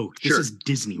Diet Coke? Sure. This is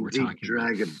Disney we're talking about. Deep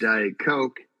drag of Diet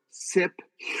Coke, sip.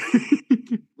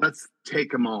 Let's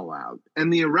take them all out.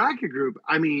 And the Araca Group,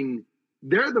 I mean,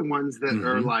 they're the ones that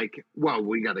are like, well,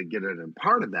 we got to get it in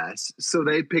part of this. So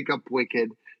they pick up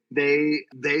Wicked. They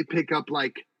pick up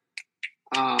like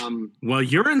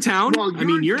Urinetown.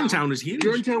 Urinetown was huge.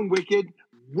 Urinetown, Wicked,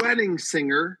 Wedding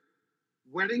Singer.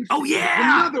 Oh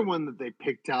yeah, another one that they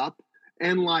picked up,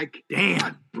 And like,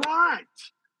 Damn. but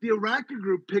the Araka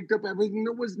group picked up everything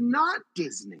that was not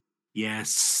Disney.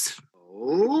 Yes.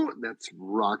 Oh, that's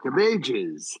Rock of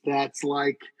Ages. That's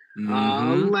like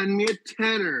Lend Me a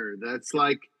Tenor. That's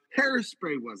like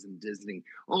Hairspray wasn't Disney.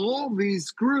 All these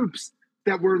groups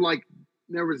that were like,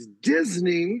 there was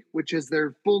Disney, which is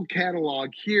their full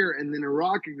catalog here, and then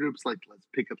Araka groups like, let's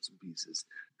pick up some pieces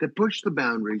that push the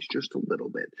boundaries just a little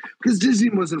bit, because Disney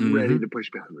wasn't ready to push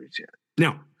boundaries yet.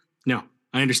 No.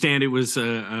 I understand it was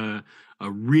a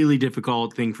really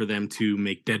difficult thing for them to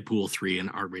make Deadpool 3 an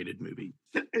R-rated movie.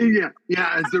 Yeah,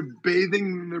 as they're bathing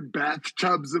in their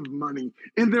bathtubs of money,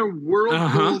 in their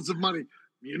whirlpools of money.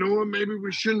 You know what? Maybe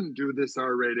we shouldn't do this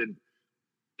R-rated.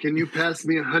 Can you pass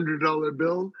me $100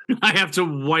 bill? I have to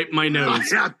wipe my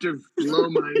nose. I have to blow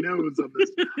my nose on this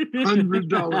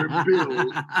 $100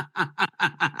 bill.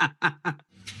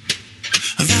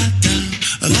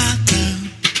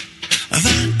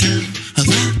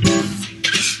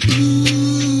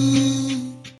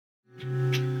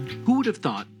 Who would have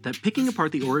thought that picking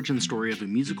apart the origin story of a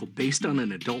musical based on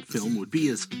an adult film would be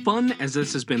as fun as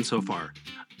this has been so far?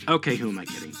 Okay, who am I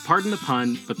kidding? Pardon the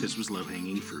pun, but this was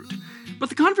low-hanging fruit. But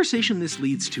the conversation this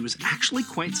leads to is actually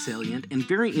quite salient and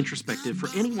very introspective for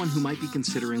anyone who might be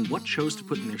considering what shows to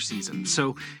put in their season.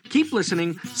 So keep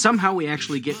listening. Somehow we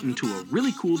actually get into a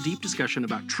really cool, deep discussion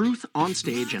about truth on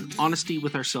stage and honesty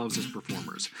with ourselves as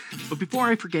performers. But before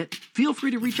I forget, feel free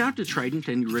to reach out to Trident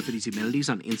and Euripides Humanities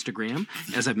on Instagram.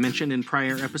 As I've mentioned in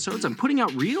prior episodes, I'm putting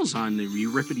out reels on the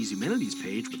Euripides Humanities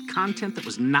page with content that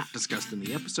was not discussed in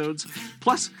the episodes.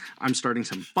 Plus, I'm starting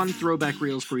some fun throwback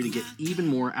reels for you to get even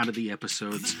more out of the episodes.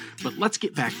 But let's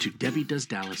get back to Debbie Does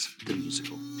Dallas, the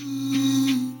musical.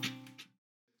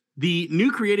 The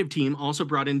new creative team also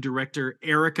brought in director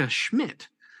Erica Schmidt,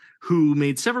 who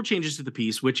made several changes to the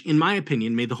piece, which, in my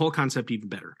opinion, made the whole concept even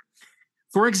better.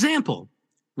 For example,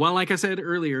 while, like I said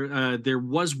earlier, there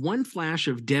was one flash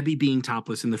of Debbie being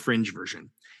topless in the Fringe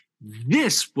version,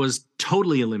 this was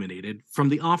totally eliminated from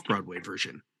the off-Broadway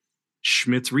version.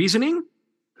 Schmidt's reasoning?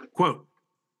 Quote,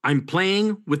 I'm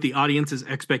playing with the audience's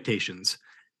expectations.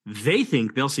 They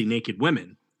think they'll see naked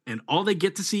women, and all they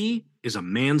get to see is a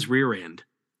man's rear end.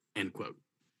 End quote.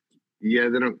 Yeah,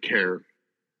 they don't care.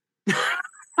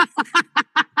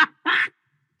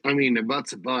 I mean, a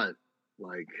butt's a butt.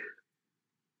 Like,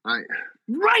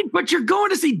 Right, but you're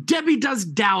going to see Debbie Does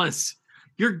Dallas.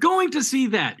 You're going to see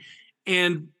that.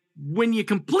 And when you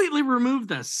completely remove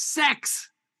the sex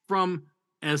from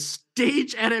a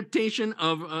stage adaptation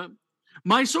of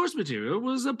my source material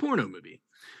was a porno movie.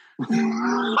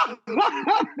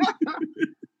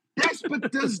 Yes,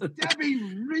 but does Debbie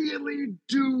really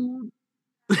do?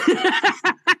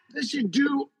 Does she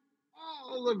do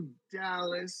all of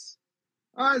Dallas?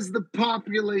 Is the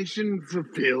population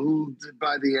fulfilled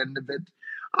by the end of it?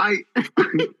 I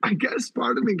guess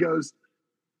part of me goes,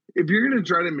 if you're going to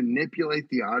try to manipulate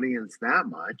the audience that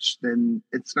much, then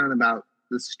it's not about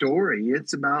the story.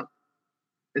 It's about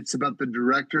the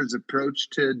director's approach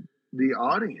to the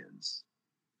audience.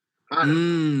 I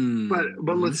don't know.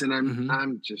 But listen,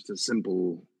 I'm just a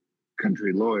simple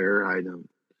country lawyer.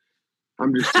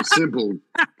 I'm just a simple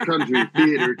country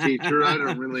theater teacher. I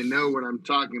don't really know what I'm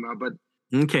talking about, but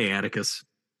okay, Atticus.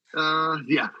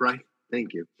 Yeah, right.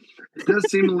 Thank you. It does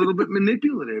seem a little bit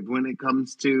manipulative when it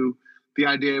comes to the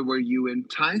idea where you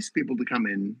entice people to come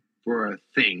in for a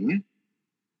thing,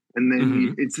 and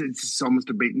then it's almost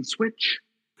a bait and switch.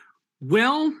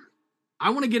 Well, I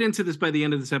want to get into this by the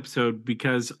end of this episode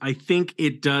because I think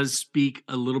it does speak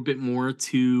a little bit more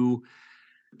to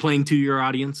playing to your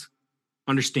audience,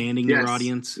 understanding your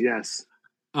audience. Yes.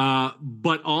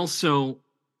 But also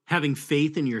having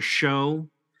faith in your show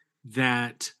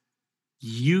that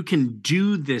you can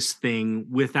do this thing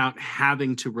without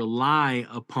having to rely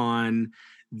upon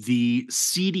the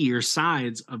seedier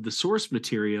sides of the source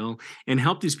material and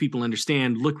help these people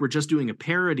understand, look, we're just doing a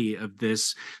parody of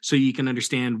this so you can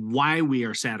understand why we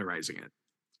are satirizing it.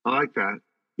 I like that.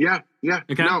 Yeah.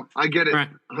 Okay. No, I get it. All right.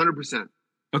 100%.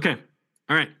 Okay.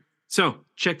 All right. So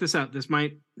check this out. This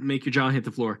might make your jaw hit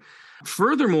the floor.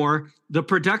 Furthermore, the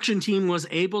production team was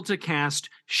able to cast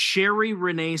Sherry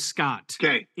Renee Scott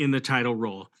in the title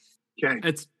role. Okay.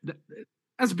 That's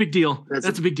a big deal.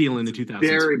 That's a big deal in the 2000s.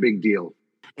 Very big deal.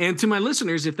 And to my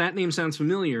listeners, if that name sounds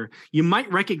familiar, you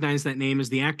might recognize that name as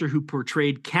the actor who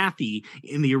portrayed Kathy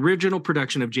in the original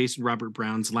production of Jason Robert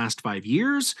Brown's Last 5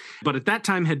 Years, but at that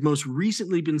time had most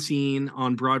recently been seen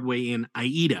on Broadway in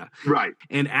Aida. Right.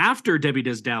 And after Debbie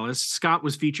Does Dallas, Scott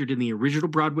was featured in the original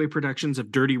Broadway productions of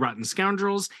Dirty Rotten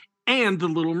Scoundrels and The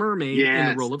Little Mermaid in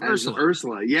the role of Ursula.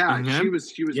 Ursula, yeah. Okay.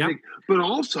 She was big. But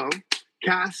also,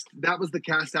 cast. That was the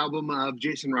cast album of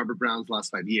Jason Robert Brown's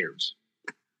Last 5 Years.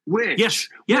 Which, yes,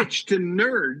 yeah. which to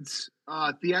nerds,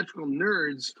 theatrical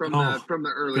nerds from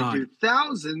the early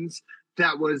 2000s,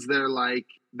 that was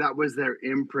their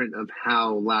imprint of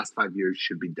how Last 5 Years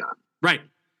should be done. Right.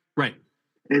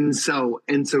 And so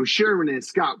Sherwin and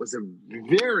Scott was a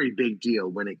very big deal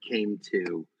when it came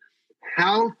to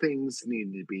how things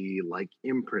needed to be like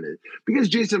imprinted. Because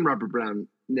Jason Robert Brown,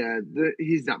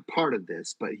 he's not part of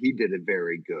this, but he did a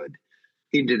very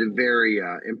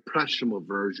impressionable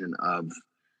version of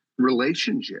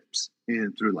relationships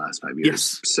through Last 5 Years.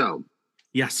 Yes. So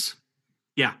yes.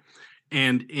 Yeah.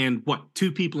 And what,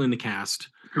 2 people in the cast.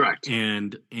 Correct.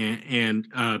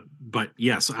 But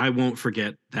yes, I won't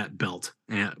forget that belt.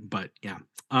 But yeah.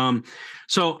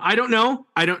 So I don't know.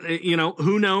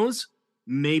 Who knows?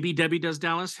 Maybe Debbie Does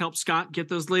Dallas helped Scott get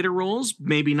those later roles.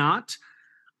 Maybe not.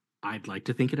 I'd like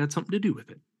to think it had something to do with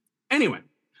it. Anyway,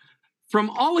 from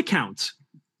all accounts,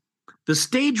 the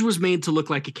stage was made to look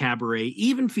like a cabaret,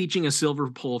 even featuring a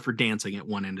silver pole for dancing at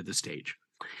one end of the stage.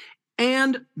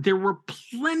 And there were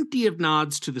plenty of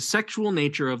nods to the sexual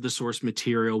nature of the source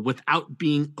material without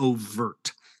being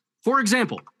overt. For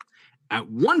example, at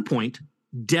one point,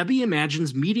 Debbie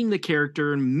imagines meeting the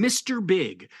character Mr.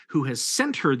 Big, who has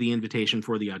sent her the invitation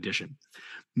for the audition.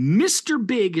 Mr.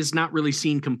 Big is not really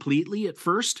seen completely at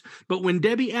first, but when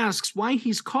Debbie asks why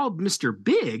he's called Mr.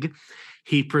 Big,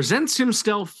 he presents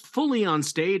himself fully on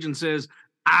stage and says,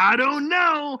 "I don't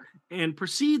know," and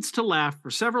proceeds to laugh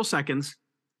for several seconds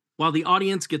while the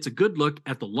audience gets a good look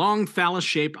at the long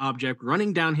phallus-shaped object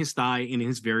running down his thigh in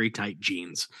his very tight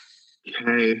jeans.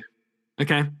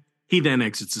 Okay. He then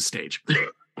exits the stage.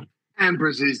 And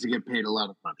proceeds to get paid a lot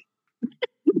of money.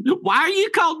 Why are you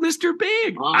called Mr.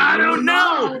 Big? I don't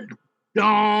know.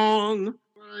 Dong.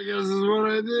 I guess is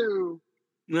what I do.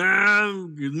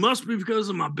 It must be because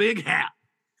of my big hat.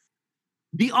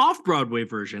 The off-Broadway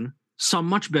version saw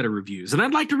much better reviews, and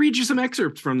I'd like to read you some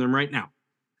excerpts from them right now.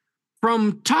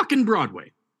 From Talkin'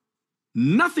 Broadway,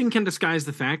 nothing can disguise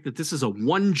the fact that this is a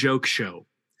one-joke show.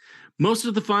 Most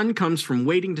of the fun comes from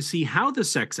waiting to see how the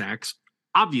sex acts,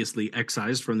 obviously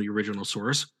excised from the original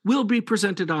source, will be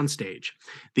presented on stage.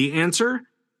 The answer,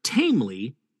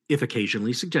 tamely, if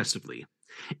occasionally suggestively.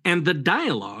 And the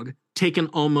dialogue, taken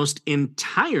almost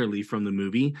entirely from the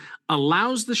movie,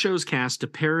 allows the show's cast to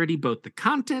parody both the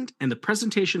content and the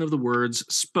presentation of the words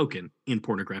spoken in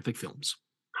pornographic films.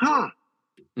 Huh.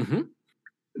 Mm-hmm.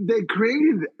 They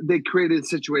created a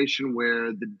situation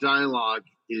where the dialogue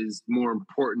is more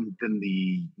important than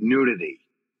the nudity.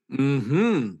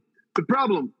 Mm-hmm. The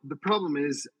problem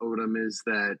is, Odom, is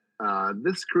that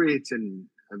this creates a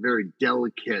very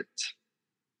delicate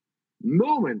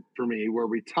moment for me where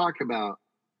we talk about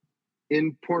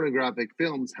in pornographic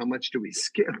films, how much do we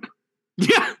skip?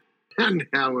 Yeah. And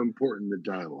how important the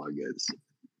dialogue is.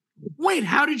 Wait,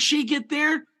 how did she get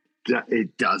there?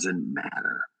 It doesn't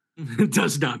matter. It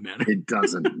does not matter. It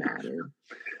doesn't matter.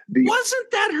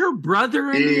 Wasn't that her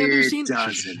brother in the other scene? It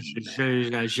doesn't.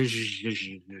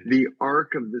 The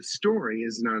arc of the story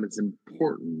is not as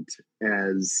important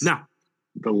as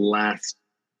the last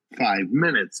 5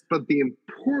 minutes. But the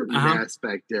important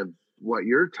aspect of what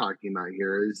you're talking about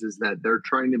here is that they're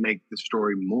trying to make the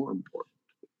story more important.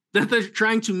 That they're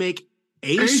trying to make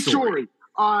a story.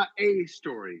 A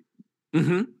story.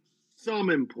 Mm-hmm.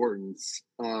 Some importance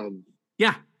of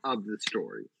the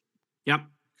story. Yep.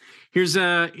 Here's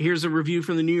a review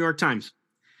from the New York Times.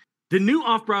 The new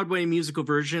off-Broadway musical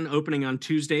version opening on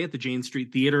Tuesday at the Jane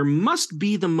Street Theater must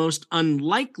be the most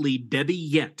unlikely Debbie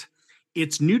yet.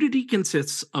 Its nudity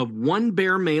consists of one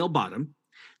bare male bottom.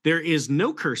 There is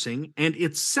no cursing, and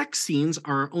its sex scenes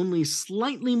are only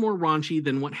slightly more raunchy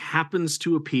than what happens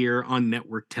to appear on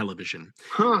network television.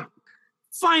 Huh.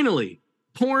 Finally,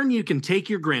 porn you can take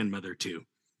your grandmother to.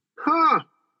 Huh.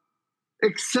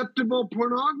 Acceptable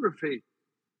pornography.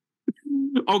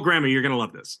 Oh, Grandma, you're going to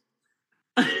love this.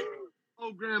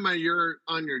 Oh, Grandma, you're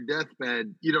on your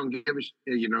deathbed. You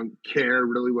don't care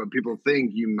really what people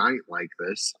think. You might like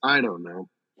this. I don't know.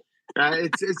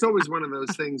 It's always one of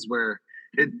those things where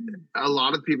a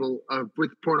lot of people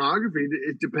with pornography,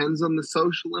 it depends on the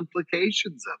social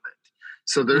implications of it.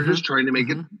 So they're just trying to make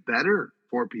it better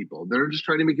for people. They're just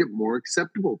trying to make it more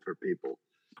acceptable for people.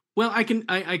 Well, I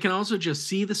can also just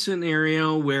see the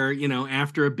scenario where,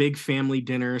 after a big family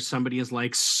dinner, somebody is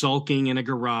like sulking in a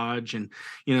garage and,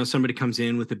 somebody comes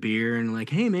in with a beer and like,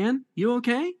 "Hey man, you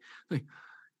okay?" Like,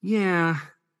 "Yeah."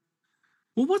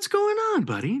 "Well, what's going on,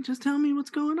 buddy? Just tell me what's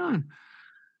going on."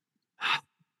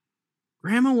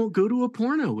 "Grandma won't go to a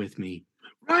porno with me."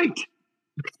 Right.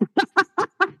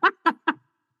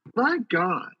 My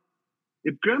God.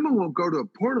 if grandma won't go to a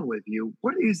porno with you,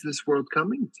 what is this world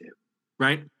coming to?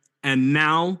 Right? And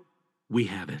now we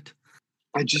have it.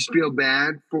 I just feel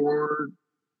bad for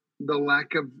the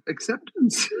lack of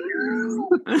acceptance.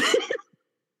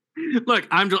 Look,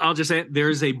 I'll just say it,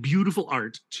 there's a beautiful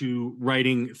art to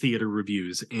writing theater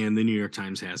reviews, and the New York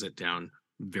Times has it down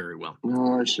very well.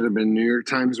 Oh, I should have been a New York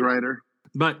Times writer.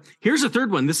 But here's a third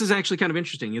one. This is actually kind of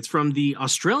interesting. It's from the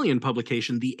Australian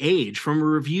publication, The Age, from a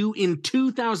review in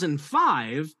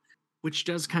 2005, which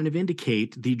does kind of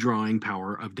indicate the drawing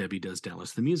power of Debbie Does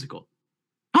Dallas the musical.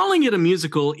 Calling it a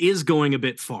musical is going a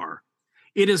bit far.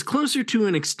 It is closer to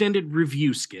an extended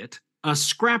review skit, a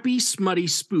scrappy, smutty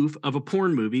spoof of a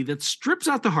porn movie that strips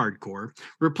out the hardcore,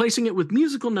 replacing it with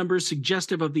musical numbers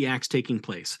suggestive of the acts taking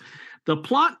place. The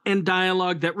plot and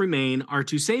dialogue that remain are,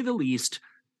 to say the least,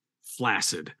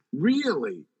 flaccid.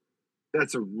 Really?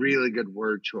 That's a really good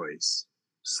word choice.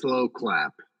 Slow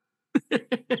clap.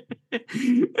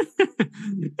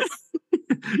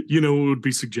 You know what would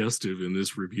be suggestive in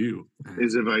this review?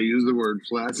 Is if I use the word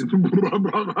flaccid.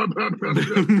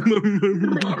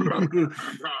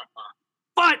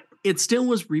 But it still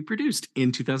was reproduced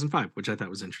in 2005, which I thought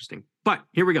was interesting. But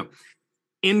here we go.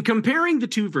 In comparing the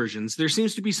two versions, there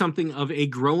seems to be something of a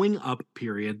growing up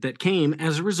period that came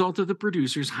as a result of the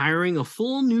producers hiring a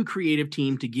full new creative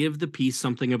team to give the piece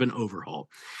something of an overhaul.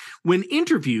 When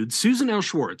interviewed, Susan L.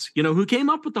 Schwartz, who came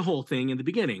up with the whole thing in the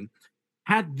beginning,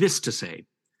 had this to say: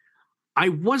 I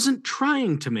wasn't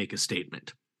trying to make a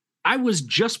statement. I was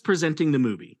just presenting the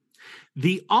movie.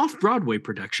 The off-Broadway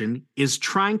production is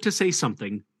trying to say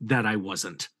something that I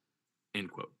wasn't.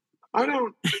 End quote. I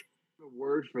don't have a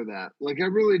word for that. Like, I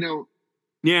really don't.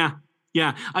 Yeah.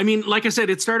 I mean, like I said,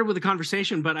 it started with a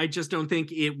conversation, but I just don't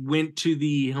think it went to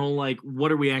the whole, like,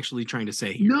 what are we actually trying to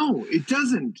say here? No, it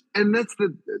doesn't. And that's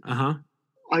the... Uh-huh.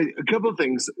 A couple of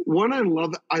things. One, I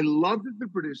love that the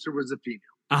producer was a female.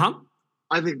 Uh-huh.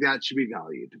 I think that should be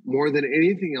valued. More than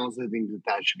anything else, I think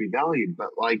that should be valued. But,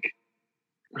 like,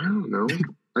 I don't know.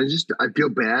 I feel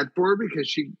bad for her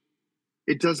because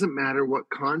it doesn't matter what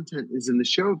content is in the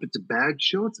show. If it's a bad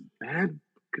show, it's a bad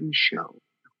fucking show.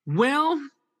 Well,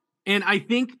 and I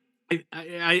think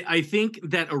I think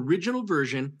that original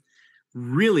version,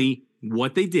 really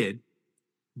what they did,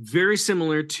 very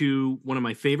similar to one of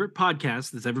my favorite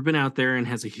podcasts that's ever been out there and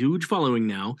has a huge following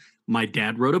now, My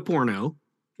Dad Wrote a Porno.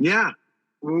 Yeah.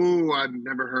 Ooh, I've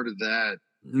never heard of that.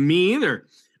 Me either.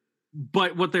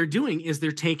 But what they're doing is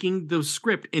they're taking the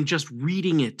script and just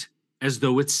reading it as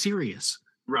though it's serious.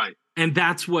 Right. And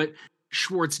that's what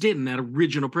Schwartz did in that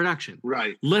original production.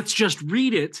 Right. Let's just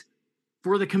read it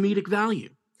for the comedic value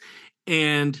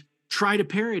and try to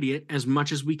parody it as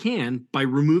much as we can by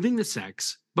removing the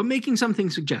sex, but making something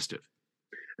suggestive.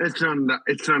 It's not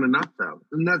enough though.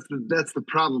 And that's the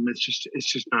problem. It's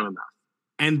just not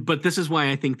enough. But this is why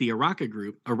I think the Araka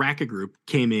group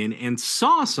came in and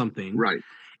saw something. Right.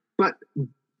 But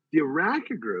the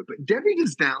Araka group, Debbie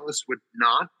Does Dallas would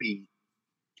not be,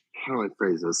 how do I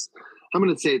phrase this? I'm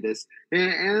going to say this,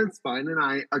 and it's fine. And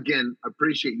I, again,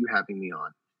 appreciate you having me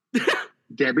on.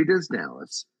 Debbie Does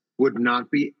Dallas would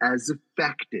not be as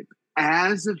effective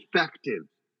as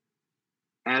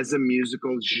a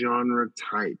musical genre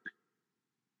type,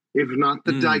 if not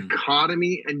the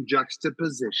dichotomy and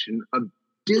juxtaposition of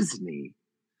Disney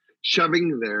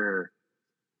shoving their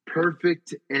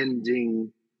perfect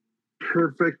ending,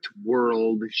 perfect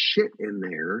world shit in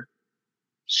there.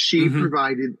 She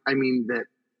provided,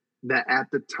 that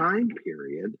at the time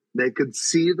period, they could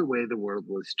see the way the world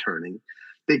was turning.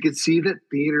 They could see that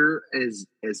theater, as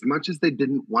much as they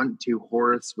didn't want to,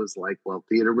 Horace was like, well,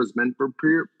 theater was meant for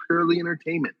purely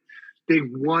entertainment. They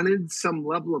wanted some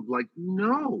level of like,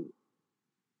 no,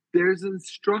 there's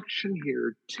instruction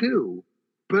here too.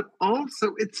 But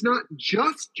also, it's not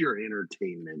just your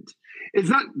entertainment. It's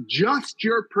not just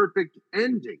your perfect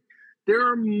ending. There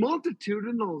are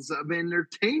multitudinals of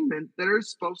entertainment that are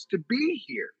supposed to be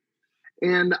here.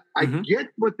 And I get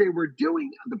what they were doing.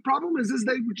 The problem is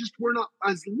they just were not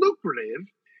as lucrative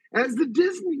as the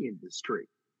Disney industry.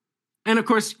 And of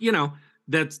course,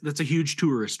 that's a huge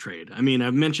tourist trade. I mean,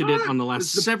 I've mentioned it on the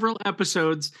last several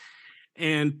episodes,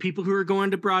 and people who are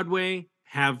going to Broadway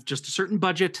have just a certain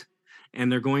budget, and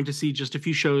they're going to see just a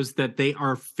few shows that they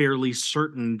are fairly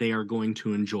certain they are going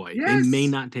to enjoy. Yes. They may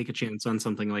not take a chance on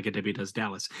something like a Debbie Does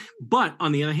Dallas. But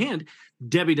on the other hand,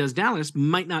 Debbie Does Dallas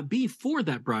might not be for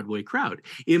that Broadway crowd.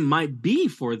 It might be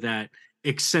for that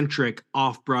eccentric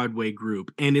off-Broadway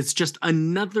group. And it's just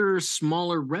another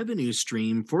smaller revenue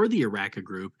stream for the Araka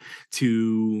group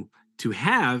to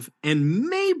have and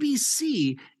maybe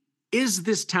see, is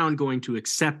this town going to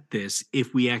accept this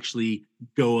if we actually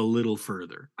go a little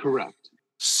further? Correct.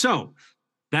 So,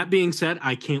 that being said,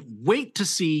 I can't wait to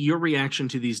see your reaction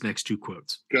to these next two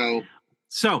quotes. Go.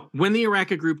 So, when the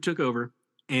Araka Group took over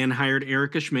and hired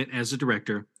Erica Schmidt as a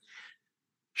director,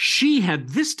 she had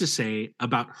this to say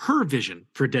about her vision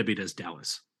for Debbie Does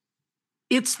Dallas.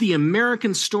 It's the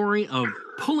American story of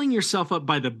pulling yourself up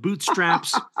by the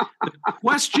bootstraps.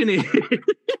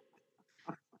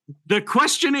 The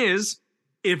question is,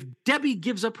 if Debbie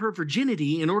gives up her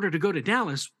virginity in order to go to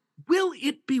Dallas, will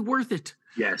it be worth it?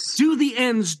 Yes. Do the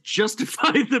ends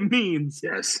justify the means?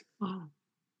 Yes.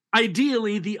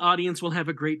 Ideally, the audience will have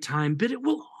a great time, but it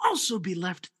will also be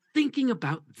left thinking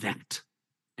about that.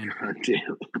 And God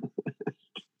damn.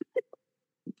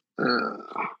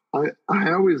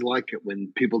 I always like it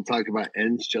when people talk about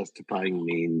ends justifying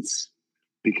means,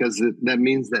 because that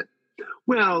means that,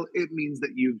 well, it means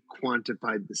that you've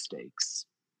quantified the stakes.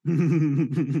 Thank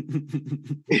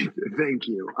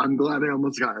you. I'm glad I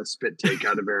almost got a spit take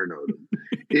out of Aaron Odom.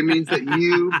 It means that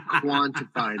you've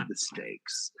quantified the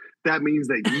stakes. That means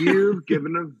that you've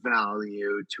given a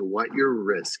value to what you're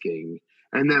risking,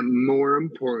 and that more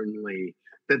importantly,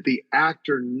 that the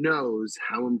actor knows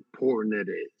how important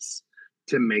it is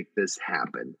to make this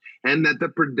happen, and that the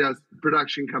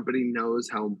production company knows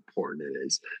how important it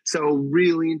is. So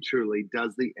really and truly,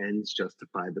 does the ends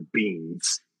justify the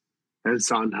beans, as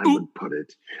Sondheim would put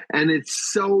it? And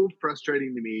it's so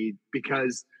frustrating to me,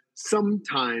 because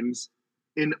sometimes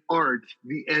in art,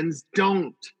 the ends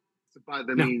don't justify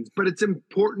the means, but it's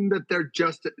important that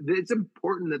it's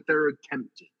important that they're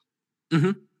attempted.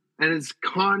 Mm-hmm. And as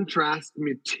contrast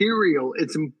material,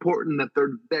 it's important that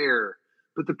they're there.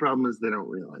 But the problem is they don't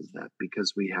realize that,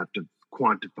 because we have to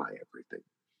quantify everything.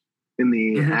 In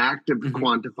the act of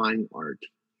quantifying art,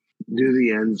 do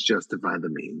the ends justify the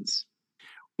means?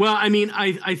 Well, I mean,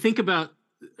 I think about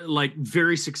like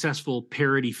very successful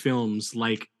parody films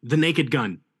like The Naked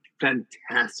Gun.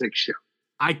 Fantastic show.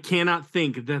 I cannot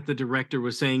think that the director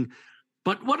was saying,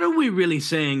 but what are we really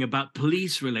saying about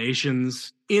police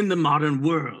relations in the modern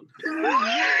world?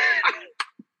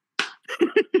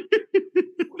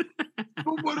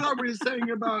 But what are we saying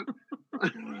about...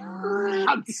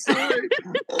 I'm sorry.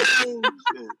 Oh,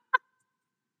 shit.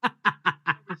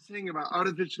 We're saying about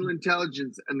artificial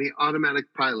intelligence and the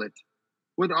automatic pilot.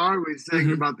 What are we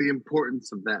saying about the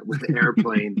importance of that with the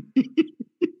airplane?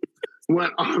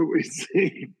 What are we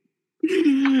saying?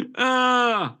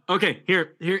 Okay,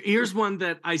 here's one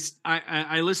that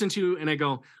I listen to and I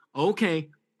go, okay,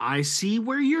 I see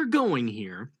where you're going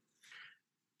here.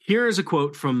 Here is a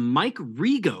quote from Mike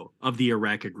Rigo of the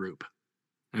Araka Group.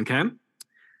 Okay.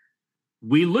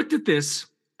 We looked at this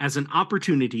as an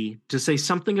opportunity to say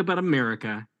something about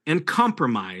America and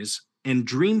compromise and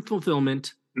dream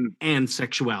fulfillment and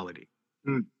sexuality.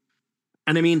 And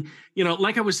I mean,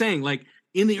 like I was saying, like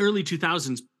in the early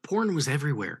 2000s, porn was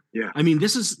everywhere. Yeah. I mean,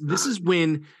 this is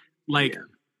when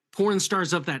porn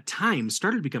stars of that time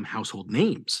started to become household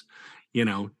names,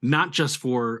 not just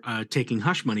for taking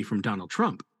hush money from Donald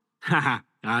Trump. Haha,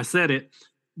 I said it.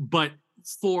 But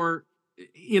for,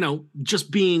 just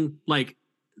being like,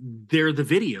 they're the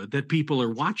video that people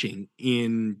are watching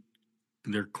in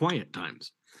their quiet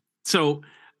times. So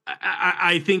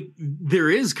I think there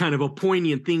is kind of a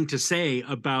poignant thing to say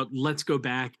about let's go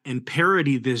back and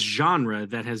parody this genre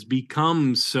that has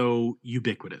become so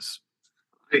ubiquitous.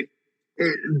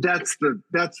 That's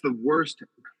the worst.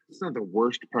 It's not the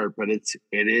worst part, but it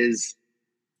is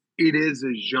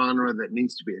a genre that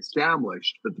needs to be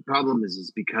established. But the problem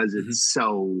is because it's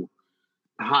so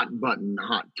hot button,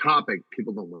 hot topic,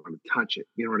 people don't want to touch it.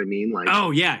 You know what I mean? Like,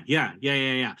 oh yeah.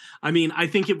 I mean, I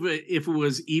think if it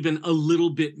was even a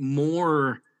little bit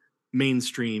more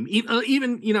mainstream,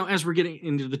 even as we're getting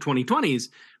into the 2020s,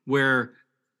 where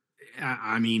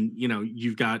I mean,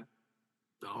 you've got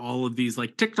all of these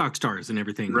like TikTok stars and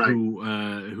everything who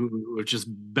have just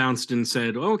bounced and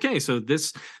said, okay, so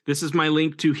this is my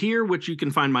link to here, which you can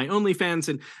find my OnlyFans,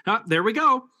 and there we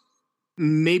go.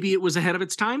 Maybe it was ahead of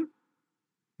its time.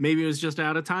 Maybe it was just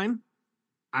out of time.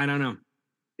 I don't know.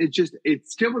 It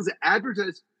still was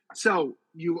advertised. So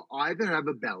you either have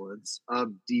a balance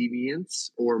of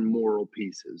deviance or moral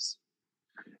pieces.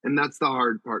 And that's the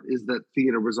hard part, is that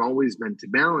theater was always meant to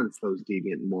balance those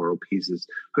deviant and moral pieces.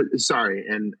 Sorry,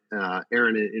 and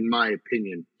Aaron, in my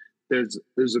opinion, there's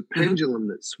a pendulum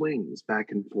that swings back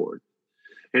and forth.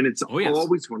 And it's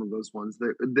always one of those ones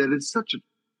that is such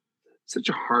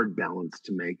a hard balance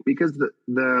to make, because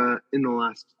the in the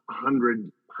last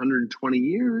 120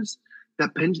 years,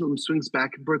 that pendulum swings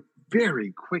back and forth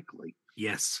very quickly.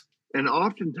 Yes. And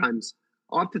oftentimes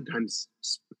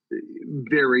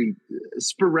very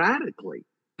sporadically.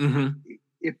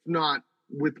 If not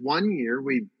with one year,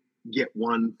 we get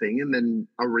one thing, and then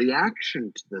a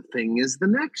reaction to the thing is the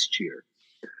next year.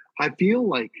 I feel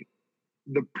like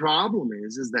the problem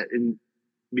is that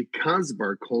because of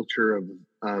our culture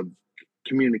of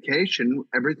communication,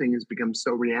 everything has become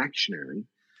so reactionary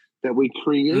that we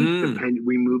create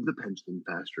we move the pendulum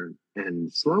faster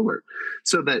and slower,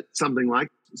 so that something like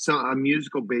a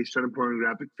musical based on a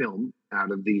pornographic film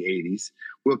out of the 80s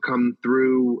will come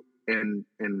through and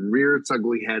rear its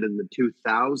ugly head in the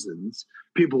 2000s.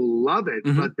 People love it,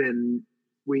 but then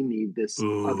we need this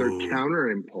other counter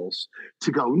impulse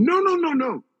to go,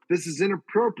 no, this is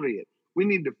inappropriate. We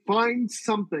need to find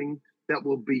something that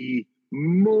will be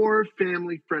more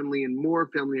family friendly and more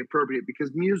family appropriate,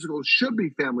 because musicals should be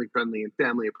family friendly and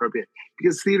family appropriate,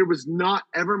 because theater was not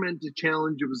ever meant to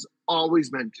challenge. It was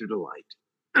always meant to delight.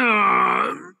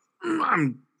 I'm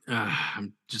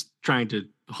just trying to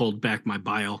hold back my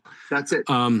bile. That's it.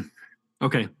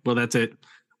 Okay, well, that's it.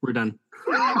 We're done.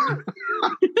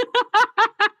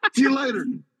 See you later.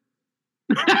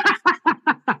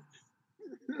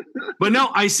 But no,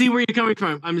 I see where you're coming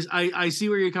from. I see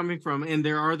where you're coming from, and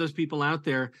there are those people out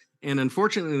there, and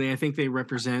unfortunately, I think they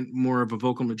represent more of a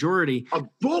vocal majority. A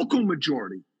vocal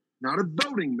majority, not a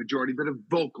voting majority, but a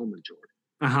vocal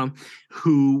majority.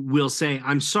 Who will say,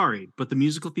 "I'm sorry, but the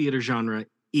musical theater genre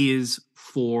is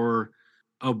for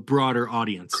a broader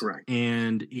audience." Correct.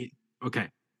 And okay,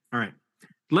 all right.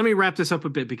 Let me wrap this up a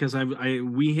bit, because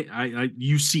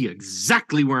you see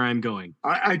exactly where I'm going.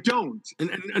 I don't.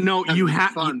 No, you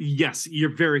have. Yes,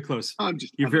 you're very close.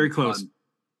 You're very close.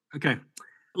 Okay.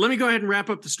 Let me go ahead and wrap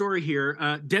up the story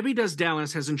here. Debbie Does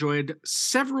Dallas has enjoyed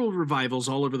several revivals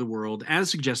all over the world, as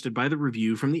suggested by the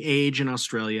review from The Age in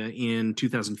Australia in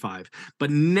 2005,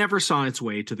 but never saw its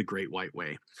way to the Great White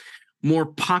Way. More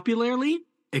popularly,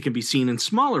 it can be seen in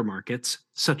smaller markets,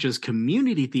 such as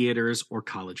community theaters or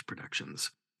college productions.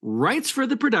 Rights for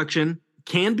the production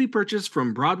can be purchased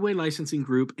from Broadway Licensing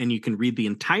Group, and you can read the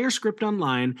entire script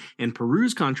online and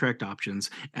peruse contract options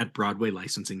at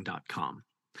BroadwayLicensing.com.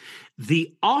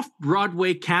 The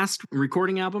Off-Broadway Cast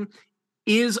recording album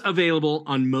is available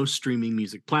on most streaming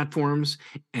music platforms,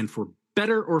 and for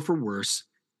better or for worse,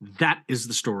 that is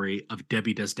the story of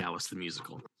Debbie Does Dallas, the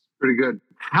musical. Pretty good.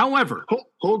 However...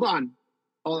 Hold on.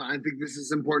 I think this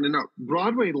is important to note.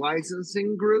 Broadway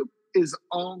Licensing Group is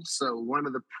also one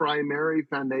of the primary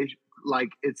foundation,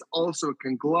 it's also a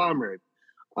conglomerate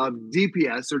of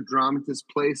DPS, or Dramatist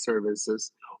Play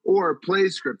Services, or Play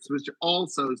Scripts, which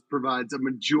also provides a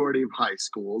majority of high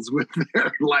schools with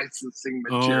their licensing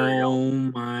material. Oh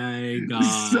my God.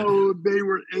 So they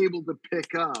were able to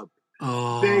pick up.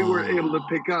 They were able to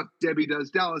pick up Debbie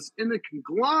Does Dallas in a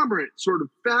conglomerate sort of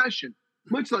fashion,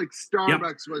 much like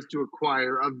Starbucks was to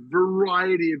acquire a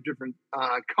variety of different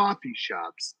coffee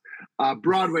shops.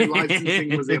 Broadway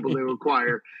Licensing was able to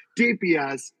acquire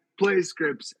DPS, Play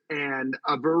Scripts, and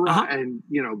a variety,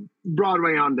 and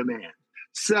Broadway On Demand.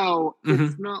 So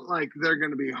it's not like they're going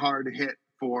to be hard hit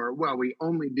for, well, we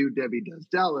only do Debbie Does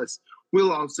Dallas.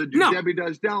 We'll also do Debbie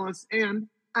Does Dallas and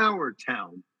Our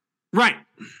Town. Right.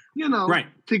 Right.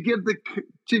 To give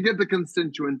the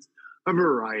constituents a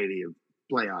variety of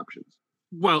play options.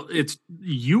 Well,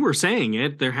 you were saying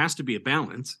it. There has to be a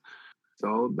balance. It's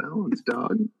all a balance,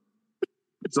 dog.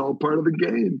 It's all part of the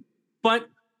game. But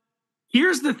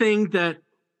here's the thing that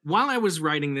while I was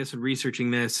writing this and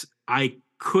researching this, I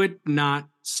could not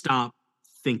stop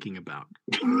thinking about.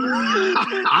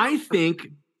 I think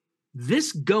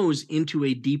this goes into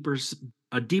a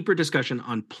deeper discussion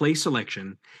on play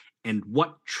selection and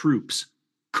what troupes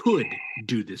could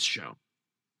do this show.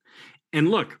 And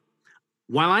look,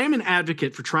 while I am an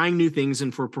advocate for trying new things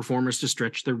and for performers to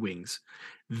stretch their wings,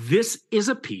 this is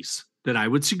a piece that I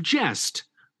would suggest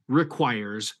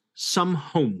requires some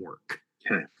homework.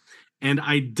 Okay. And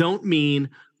I don't mean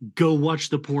go watch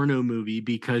the porno movie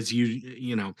because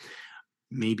you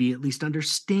maybe at least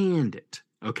understand it.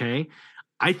 Okay.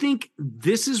 I think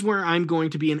this is where I'm going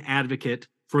to be an advocate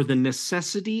for the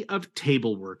necessity of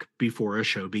table work before a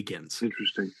show begins.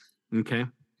 Interesting. Okay.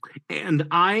 And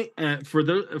for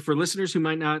listeners who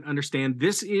might not understand,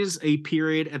 this is a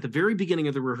period at the very beginning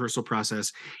of the rehearsal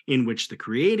process in which the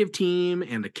creative team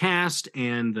and the cast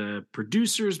and the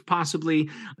producers, possibly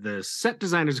the set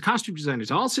designers, the costume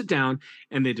designers, all sit down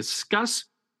and they discuss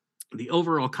the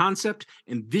overall concept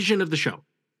and vision of the show.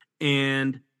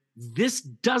 And this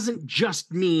doesn't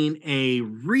just mean a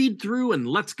read through and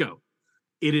let's go.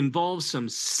 It involves some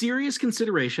serious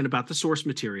consideration about the source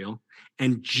material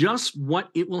and just what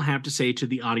it will have to say to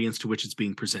the audience to which it's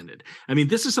being presented. I mean,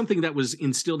 this is something that was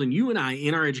instilled in you and I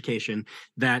in our education,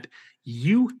 that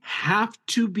you have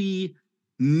to be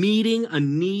meeting a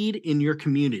need in your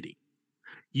community.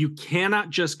 You cannot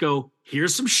just go,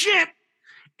 here's some shit,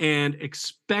 and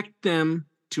expect them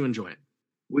to enjoy it.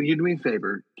 Will you do me a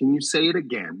favor? Can you say it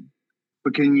again?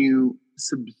 But can you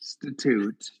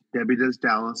substitute Debbie Does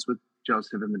Dallas with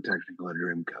Joseph and the Technicolor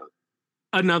Dreamcoat?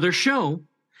 Another show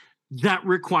that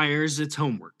requires its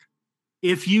homework.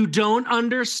 If you don't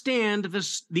understand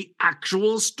the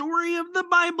actual story of the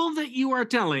Bible that you are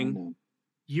telling,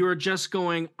 you're just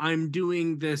going, I'm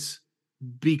doing this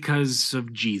because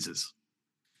of Jesus.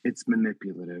 It's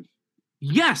manipulative.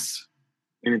 Yes.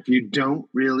 And if you don't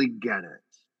really get it,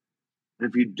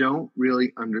 if you don't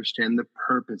really understand the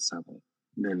purpose of it,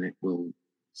 then it will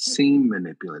seem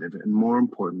manipulative. And more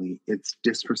importantly, it's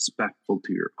disrespectful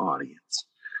to your audience.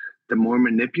 The more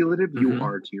manipulative you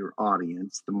are to your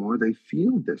audience, the more they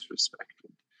feel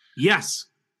disrespected. Yes.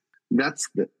 That's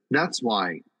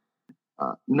why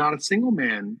not a single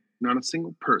man, not a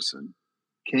single person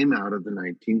came out of the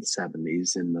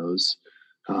 1970s in those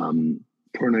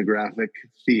pornographic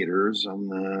theaters on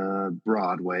the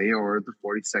Broadway or the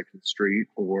 42nd Street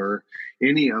or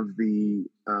any of the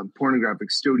pornographic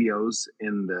studios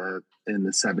in the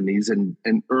 70s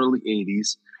and early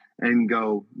 80s and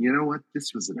go, you know what?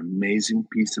 This was an amazing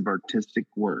piece of artistic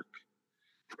work.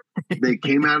 They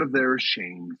came out of there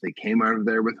ashamed. They came out of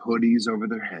there with hoodies over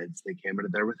their heads. They came out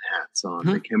of there with hats on.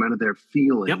 They came out of there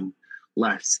feeling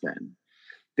less than.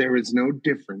 There is no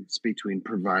difference between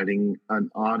providing an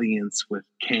audience with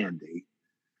candy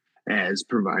as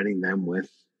providing them with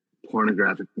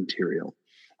pornographic material.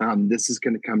 This is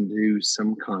going to come to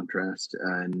some contrast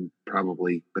and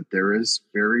probably, but there is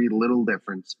very little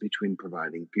difference between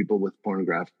providing people with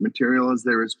pornographic material as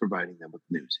there is providing them with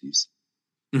newsies.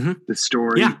 The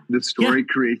story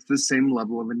creates the same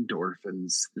level of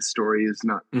endorphins. The story is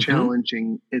not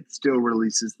challenging. It still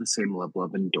releases the same level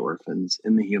of endorphins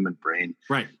in the human brain.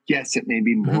 Right. Yes, it may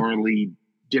be morally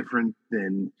different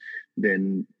than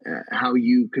how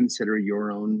you consider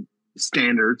your own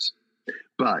standards,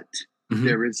 but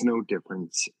there is no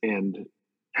difference. And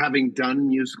having done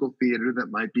musical theater that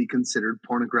might be considered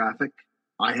pornographic,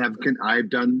 I've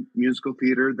done musical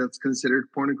theater that's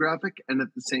considered pornographic, and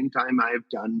at the same time, I have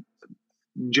done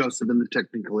Joseph and the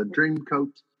Technicolor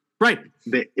Dreamcoat. Right.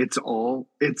 It's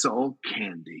all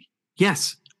candy.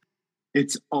 Yes.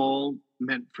 It's all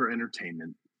meant for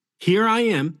entertainment. Here I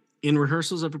am in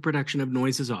rehearsals of a production of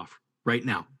Noise Is Off right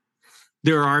now.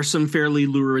 There are some fairly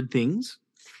lurid things.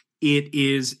 It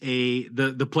is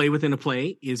the play within a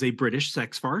play is a British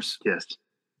sex farce. Yes.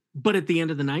 But at the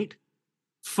end of the night,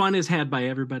 fun is had by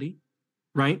everybody,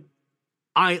 right?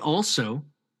 I also,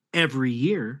 every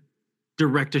year,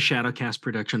 direct a Shadowcast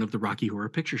production of the Rocky Horror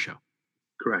Picture Show.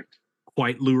 Correct.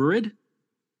 Quite lurid.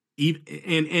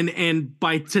 And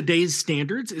by today's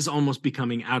standards is almost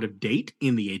becoming out of date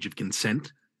in the age of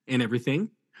consent and everything.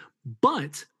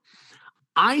 But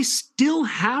I still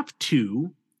have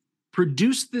to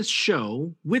produce this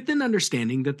show with an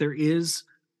understanding that there is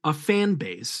a fan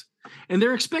base and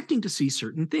they're expecting to see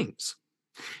certain things.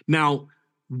 Now,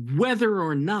 whether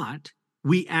or not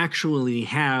we actually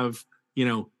have,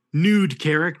 nude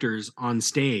characters on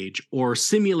stage or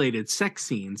simulated sex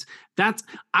scenes,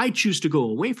 I choose to go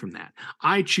away from that.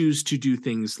 I choose to do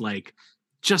things like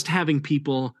just having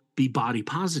people be body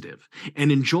positive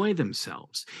and enjoy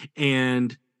themselves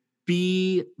and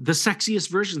be the sexiest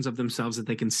versions of themselves that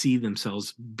they can see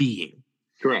themselves being.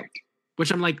 Correct.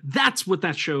 Which I'm like, that's what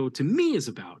that show to me is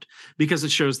about, because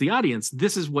it shows the audience,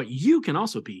 this is what you can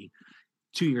also be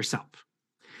to yourself.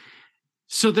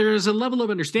 So there's a level of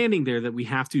understanding there that we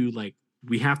have to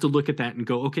look at that and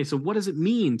go, okay, so what does it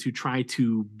mean to try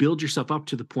to build yourself up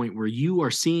to the point where you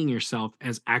are seeing yourself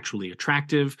as actually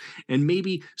attractive and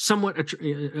maybe somewhat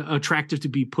attractive to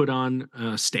be put on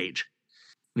stage?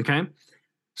 Okay.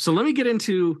 So let me get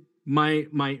into my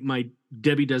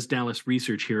Debbie Does Dallas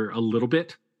research here a little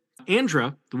bit.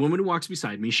 Andra, the woman who walks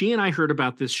beside me, she and I heard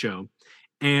about this show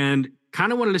and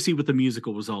kind of wanted to see what the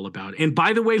musical was all about. And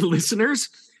by the way, listeners,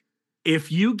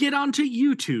 if you get onto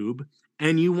YouTube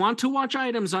and you want to watch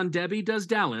items on Debbie Does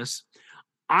Dallas,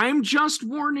 I'm just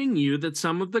warning you that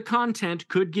some of the content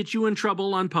could get you in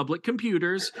trouble on public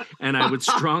computers, and I would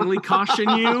strongly caution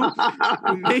you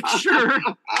to make sure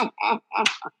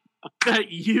that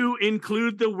you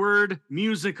include the word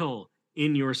musical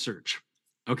in your search.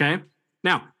 Okay?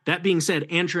 Now, that being said,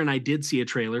 Andrew and I did see a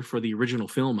trailer for the original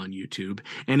film on YouTube,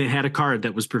 and it had a card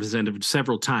that was presented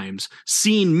several times,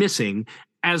 scene missing,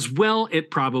 as well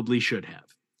it probably should have.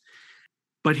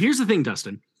 But here's the thing,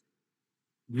 Dustin.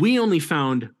 We only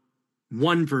found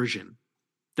one version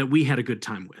that we had a good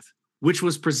time with, which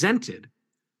was presented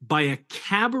by a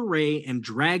cabaret and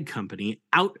drag company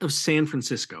out of San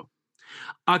Francisco.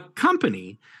 A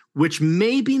company which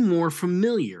may be more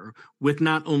familiar with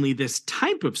not only this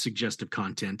type of suggestive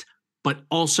content, but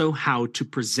also how to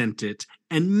present it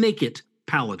and make it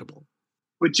palatable.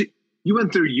 But you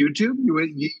went through YouTube.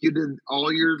 You did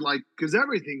all your because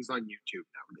everything's on YouTube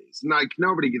nowadays.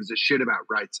 Nobody gives a shit about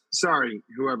rights. Sorry,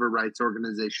 whoever rights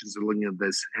organizations are looking at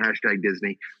this #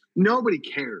 Disney. Nobody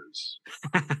cares.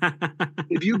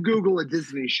 If you Google a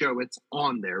Disney show, it's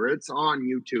on there. It's on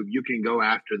YouTube. You can go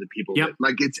after the people. Yep.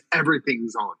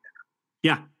 Everything's on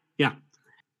there. Yeah.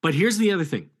 But here's the other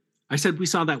thing. I said we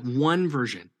saw that one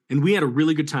version, and we had a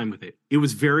really good time with it. It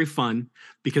was very fun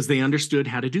because they understood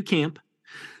how to do camp.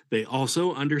 They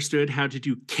also understood how to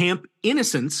do camp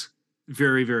innocence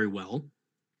very, very well.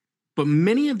 But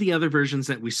many of the other versions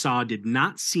that we saw did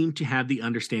not seem to have the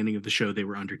understanding of the show they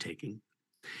were undertaking.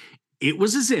 It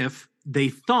was as if they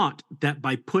thought that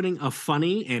by putting a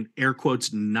funny and air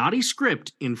quotes naughty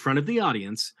script in front of the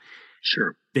audience,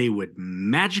 sure, they would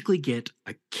magically get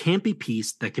a campy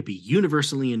piece that could be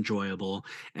universally enjoyable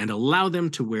and allow them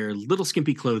to wear little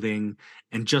skimpy clothing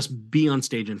and just be on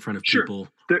stage in front of people.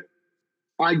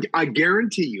 I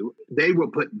guarantee you they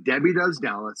will put Debbie Does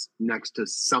Dallas next to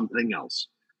something else.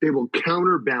 They will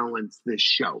counterbalance this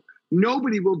show.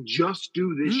 Nobody will just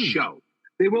do this show.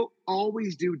 They will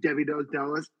always do Debbie Does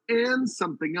Dallas and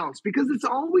something else because it's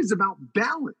always about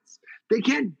balance. They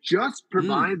can't just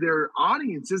provide their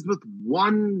audiences with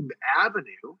one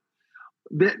avenue.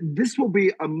 That this will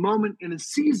be a moment in a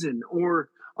season or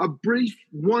a brief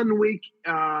 1 week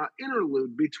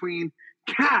interlude between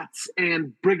Cats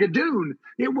and Brigadoon.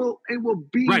 It will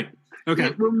be right. Okay.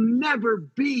 It will never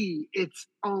be its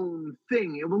own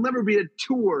thing. It will never be a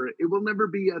tour. It will never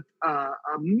be a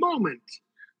moment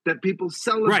that people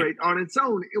celebrate on its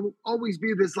own. It will always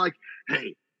be this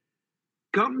hey,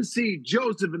 come see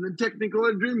Joseph in the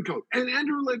Technicolor Dreamcoat and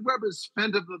Andrew Lloyd Webber's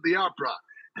Phantom of the Opera.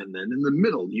 And then in the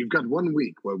middle, you've got 1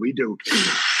 week where we do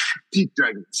Deep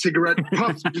Dragon, Cigarette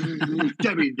Puffs,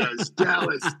 Debbie Does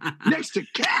Dallas, next to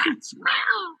Cats.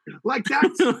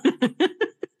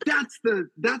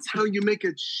 That's how you make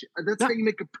it. That's how you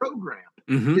make a program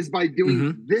is by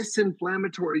doing this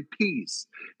inflammatory piece.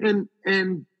 And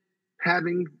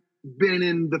having been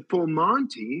in the Full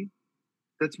Monty,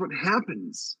 that's what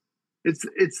happens. It's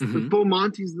the Full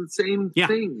Monty's the same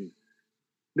thing.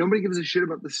 Nobody gives a shit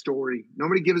about the story.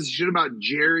 Nobody gives a shit about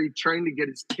Jerry trying to get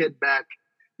his kid back.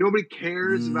 Nobody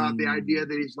cares about the idea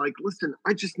that he's listen,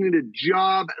 I just need a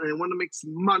job and I want to make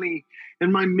some money.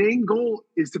 And my main goal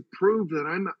is to prove that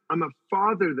I'm a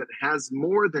father that has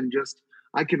more than just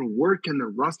I can work in the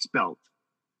Rust Belt.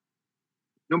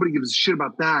 Nobody gives a shit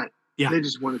about that. Yeah. They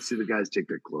just want to see the guys take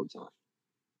their clothes off.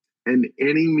 And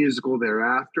any musical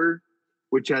thereafter,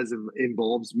 which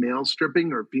involves male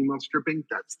stripping or female stripping,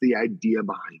 that's the idea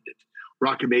behind it.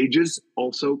 Rock of Ages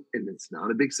also, and it's not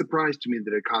a big surprise to me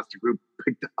that Acosta Group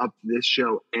picked up this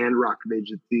show and Rock of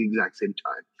Ages at the exact same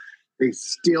time. They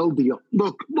still deal.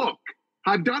 Look,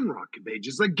 I've done Rock of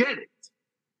Ages. I get it.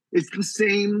 It's the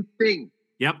same thing.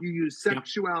 Yep. You use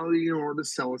sexuality in order to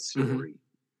sell a story.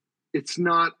 It's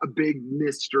not a big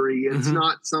mystery. It's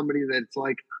not somebody that's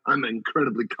I'm an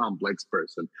incredibly complex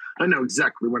person. I know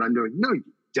exactly what I'm doing. No, you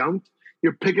don't.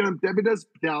 You're picking up Debbie Does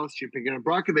Dallas, you're picking up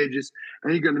Rock of Ages,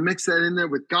 and you're going to mix that in there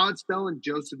with Godspell and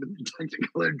Joseph in the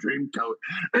Technicolor Dreamcoat,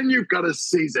 and you've got a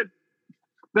season.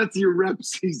 That's your rep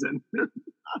season.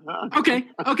 Okay.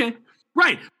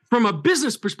 Right. From a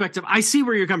business perspective, I see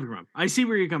where you're coming from.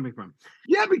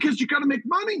 Yeah, because you got to make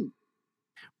money.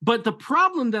 But the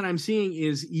problem that I'm seeing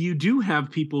is you do have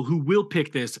people who will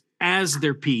pick this as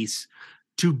their piece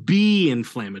to be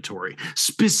inflammatory,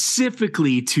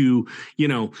 specifically to,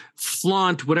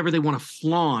 flaunt whatever they want to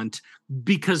flaunt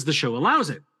because the show allows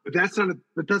it. But that's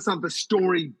not the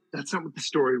story. That's not what the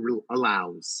story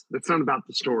allows. That's not about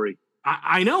the story.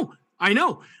 I know.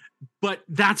 But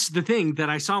that's the thing that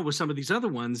I saw with some of these other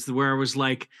ones where I was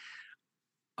like,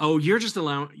 oh, you're just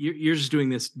doing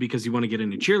this because you want to get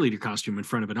in a cheerleader costume in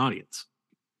front of an audience.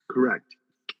 Correct.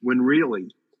 When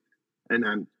really,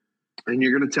 and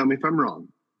you're going to tell me if I'm wrong,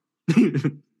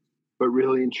 but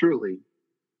really and truly,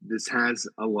 this has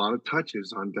a lot of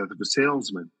touches on Death of a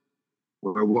Salesman,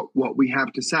 or what we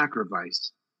have to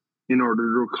sacrifice in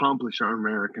order to accomplish our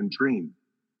American dream,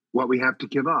 what we have to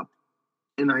give up.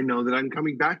 And I know that I'm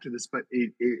coming back to this, but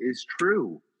it is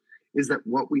true, is that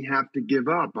what we have to give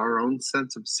up, our own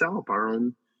sense of self, our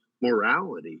own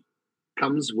morality,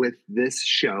 comes with this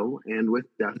show and with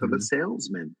Death of a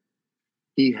Salesman.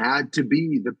 He had to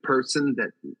be the person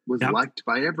that was liked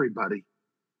by everybody,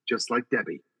 just like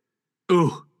Debbie.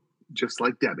 Ooh. Just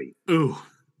like Debbie. Ooh.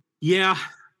 Yeah.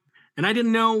 And I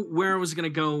didn't know where I was going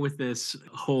to go with this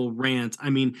whole rant. I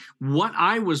mean, what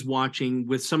I was watching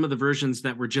with some of the versions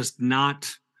that were just not,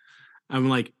 I'm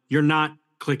like, you're not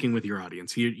clicking with your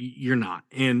audience. You're not.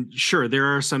 And sure,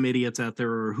 there are some idiots out there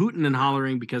who are hooting and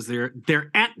hollering because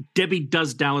they're at Debbie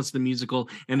Does Dallas the musical,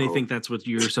 and they think that's what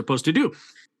you're supposed to do.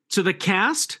 So the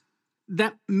cast,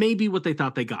 that may be what they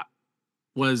thought they got,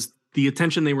 was the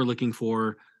attention they were looking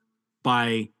for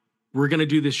by, we're going to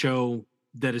do this show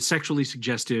that is sexually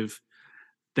suggestive,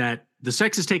 that the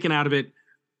sex is taken out of it,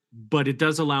 but it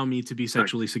does allow me to be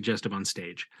sexually suggestive on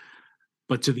stage.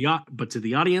 But to the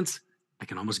audience, I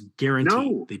can almost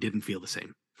guarantee they didn't feel the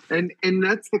same. And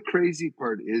that's the crazy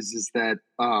part is that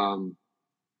for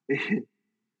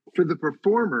the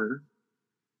performer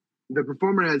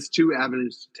has two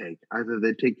avenues to take. Either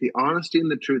they take the honesty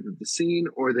and the truth of the scene,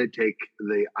 or they take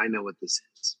the I know what this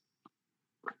is.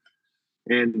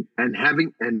 And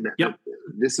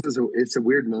this is it's a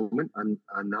weird moment. I'm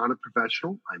not a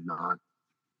professional. I'm not.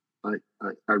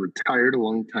 I retired a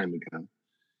long time ago.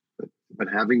 But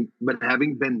having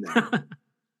been there,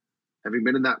 having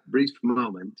been in that brief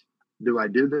moment, do I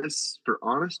do this for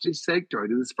honesty's sake? Do I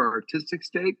do this for artistic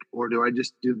sake? Or do I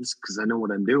just do this because I know what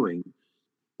I'm doing?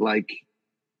 Like,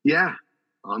 yeah,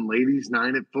 on Ladies'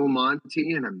 Night at Full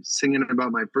Monty, and I'm singing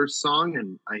about my first song,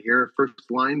 and I hear a first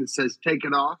line that says, "Take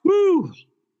it off." Woo!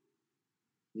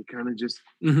 You kind of just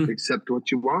accept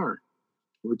what you are,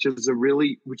 which is a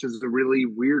really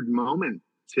weird moment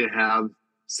to have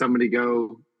somebody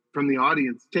go from the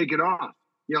audience, "Take it off."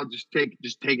 Just take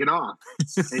it off.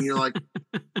 And you're like,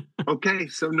 okay,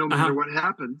 so no matter what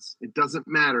happens, it doesn't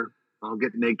matter. I'll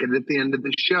get naked at the end of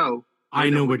the show. I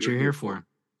know what you're here for.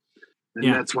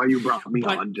 And that's why you brought me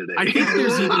on today. I think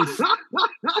there's even...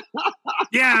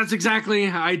 Yeah, that's exactly.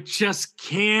 I just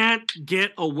can't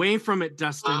get away from it,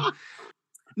 Dustin.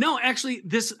 No, actually,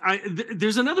 there's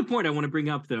another point I want to bring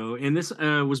up, though, and this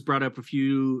was brought up a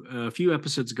few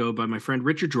episodes ago by my friend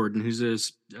Richard Jordan, who's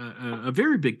a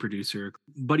very big producer.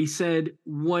 But he said,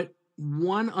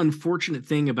 one unfortunate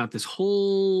thing about this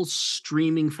whole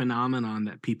streaming phenomenon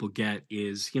that people get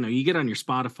is, you get on your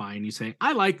Spotify and you say,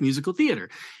 I like musical theater.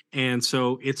 And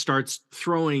so it starts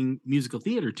throwing musical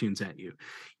theater tunes at you.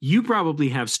 You probably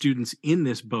have students in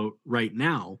this boat right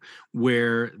now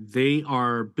where they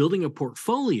are building a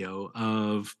portfolio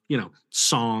of,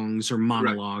 songs or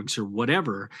monologues or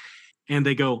whatever. And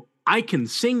they go, I can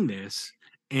sing this.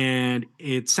 And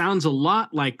it sounds a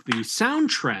lot like the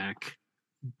soundtrack,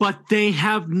 but they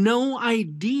have no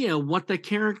idea what the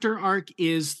character arc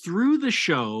is through the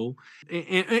show.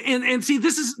 And see,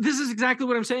 this is exactly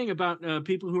what I'm saying about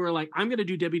people who are like, I'm going to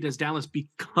do Debbie Does Dallas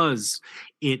because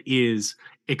it is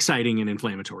exciting and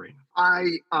inflammatory. I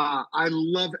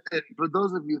love it. For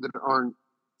those of you that aren't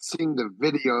seeing the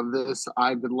video of this,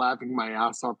 I've been laughing my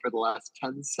ass off for the last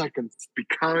 10 seconds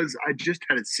because I just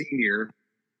had a senior.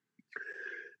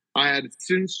 I had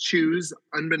students choose,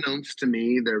 unbeknownst to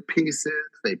me, their pieces.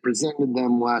 They presented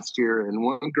them last year, and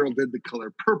one girl did the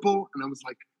color purple, and I was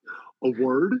like, a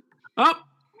word? Oh!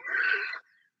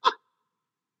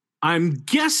 I'm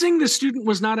guessing the student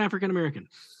was not African-American.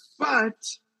 But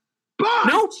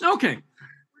no? Okay. What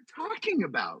we're talking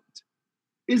about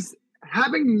is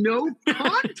having no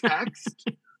context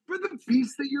for the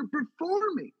piece that you're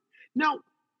performing. Now,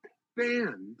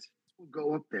 band will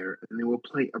go up there and they will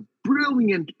play a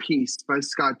brilliant piece by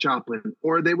Scott Joplin,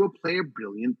 or they will play a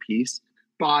brilliant piece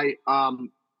by oh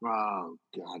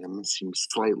god, I'm gonna seem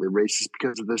slightly racist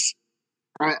because of this,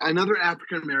 another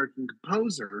African-American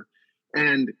composer,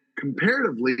 and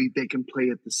comparatively they can play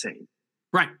it the same.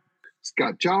 Right.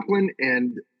 Scott Joplin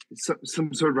and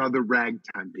some sort of other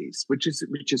ragtime piece, which is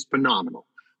phenomenal.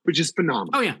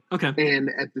 Oh yeah, okay. And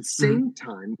at the same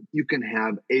time, you can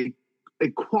have a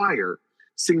choir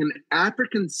sing an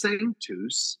African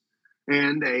sanctus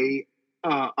and an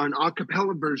a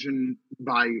cappella version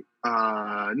by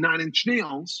 9 Inch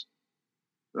Nails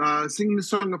singing the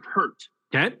song of Hurt,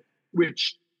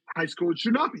 which high school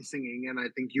should not be singing, and I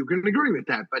think you can agree with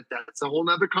that, but that's a whole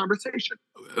nother conversation.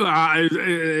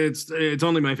 It's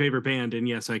only my favorite band, and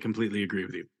yes, I completely agree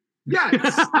with you.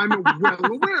 Yes, I'm well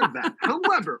aware of that.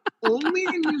 However, only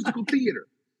in musical theater,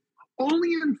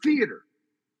 only in theater,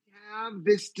 have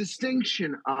this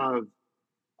distinction of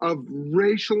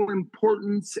racial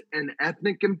importance and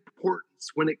ethnic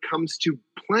importance when it comes to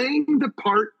playing the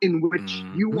part in which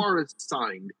you are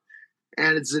assigned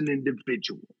as an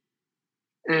individual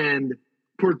and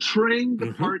portraying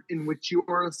the part in which you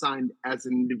are assigned as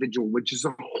an individual, which is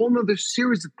a whole nother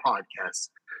series of podcasts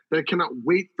that I cannot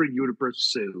wait for you to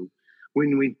pursue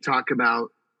when we talk about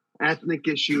ethnic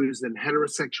issues and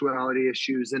heterosexuality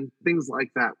issues and things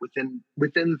like that within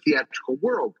the theatrical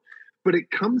world. But it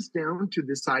comes down to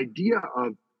this idea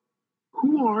of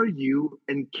who are you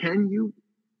and can you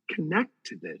connect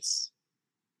to this?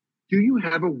 Do you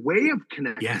have a way of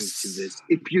connecting to this?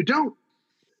 If you don't,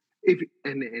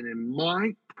 and in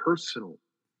my personal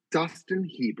Dustin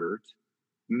Hebert,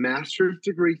 master's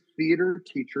degree theater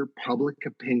teacher, public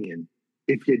opinion,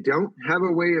 if you don't have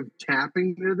a way of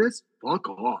tapping into this, fuck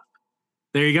off.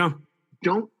 There you go.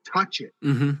 Don't touch it.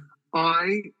 Mm-hmm.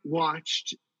 I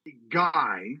watched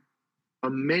a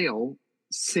male,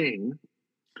 sing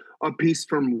a piece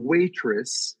from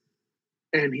Waitress,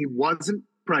 and he wasn't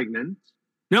pregnant.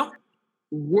 Nope.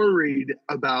 Worried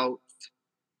about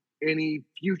any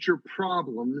future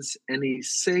problems, and he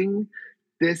sang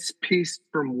this piece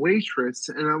from Waitress,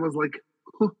 and I was like,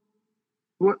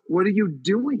 what are you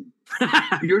doing?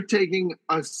 You're taking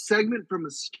a segment from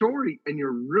a story and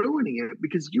you're ruining it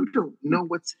because you don't know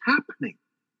what's happening.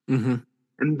 Mm-hmm.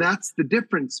 And that's the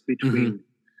difference between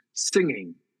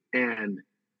singing and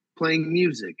playing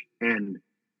music and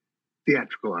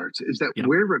theatrical arts, is that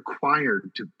we're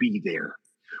required to be there.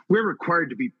 We're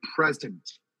required to be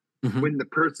present when the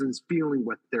person's feeling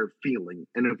what they're feeling.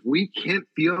 And if we can't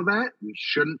feel that, we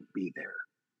shouldn't be there.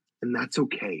 And that's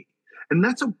okay. And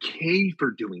that's okay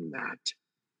for doing that.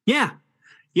 Yeah.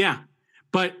 Yeah.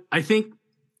 But I think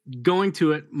going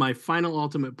to it, my final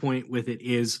ultimate point with it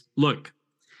is, look,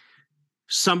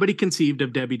 somebody conceived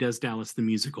of Debbie Does Dallas the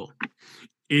musical.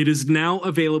 It is now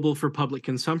available for public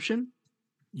consumption.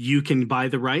 You can buy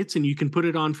the rights and you can put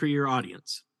it on for your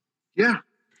audience. Yeah.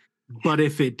 But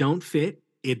if it don't fit,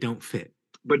 it don't fit.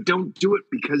 But don't do it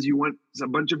because you want a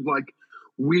bunch of like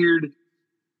weird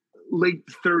late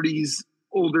 30s,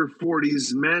 older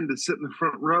 40s men to sit in the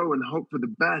front row and hope for the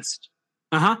best.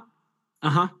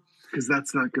 Because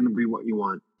that's not going to be what you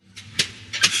want.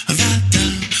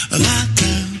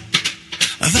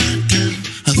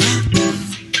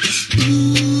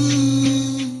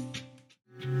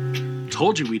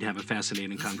 Told you we'd have a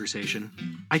fascinating conversation.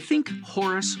 I think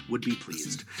Horace would be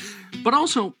pleased. But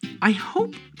also, I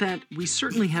hope that we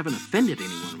certainly haven't offended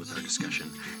anyone with our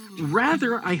discussion.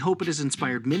 Rather, I hope it has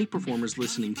inspired many performers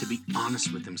listening to be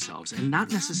honest with themselves and not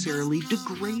necessarily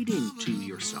degrading to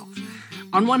yourself.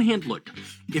 On one hand, look,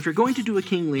 if you're going to do a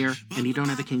King Lear and you don't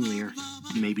have a King Lear,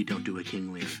 maybe don't do a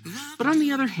King Lear. But on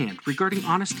the other hand, regarding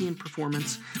honesty in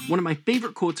performance, one of my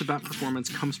favorite quotes about performance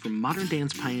comes from modern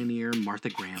dance pioneer Martha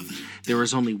Graham. There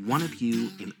is only one of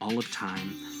you in all of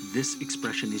time. This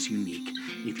expression is unique.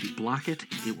 If you block it,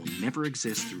 it will never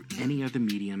exist through any other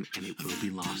medium and it will be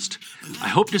lost. I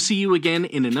hope to see you again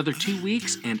in another 2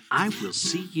 weeks, and I will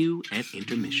see you at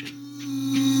intermission.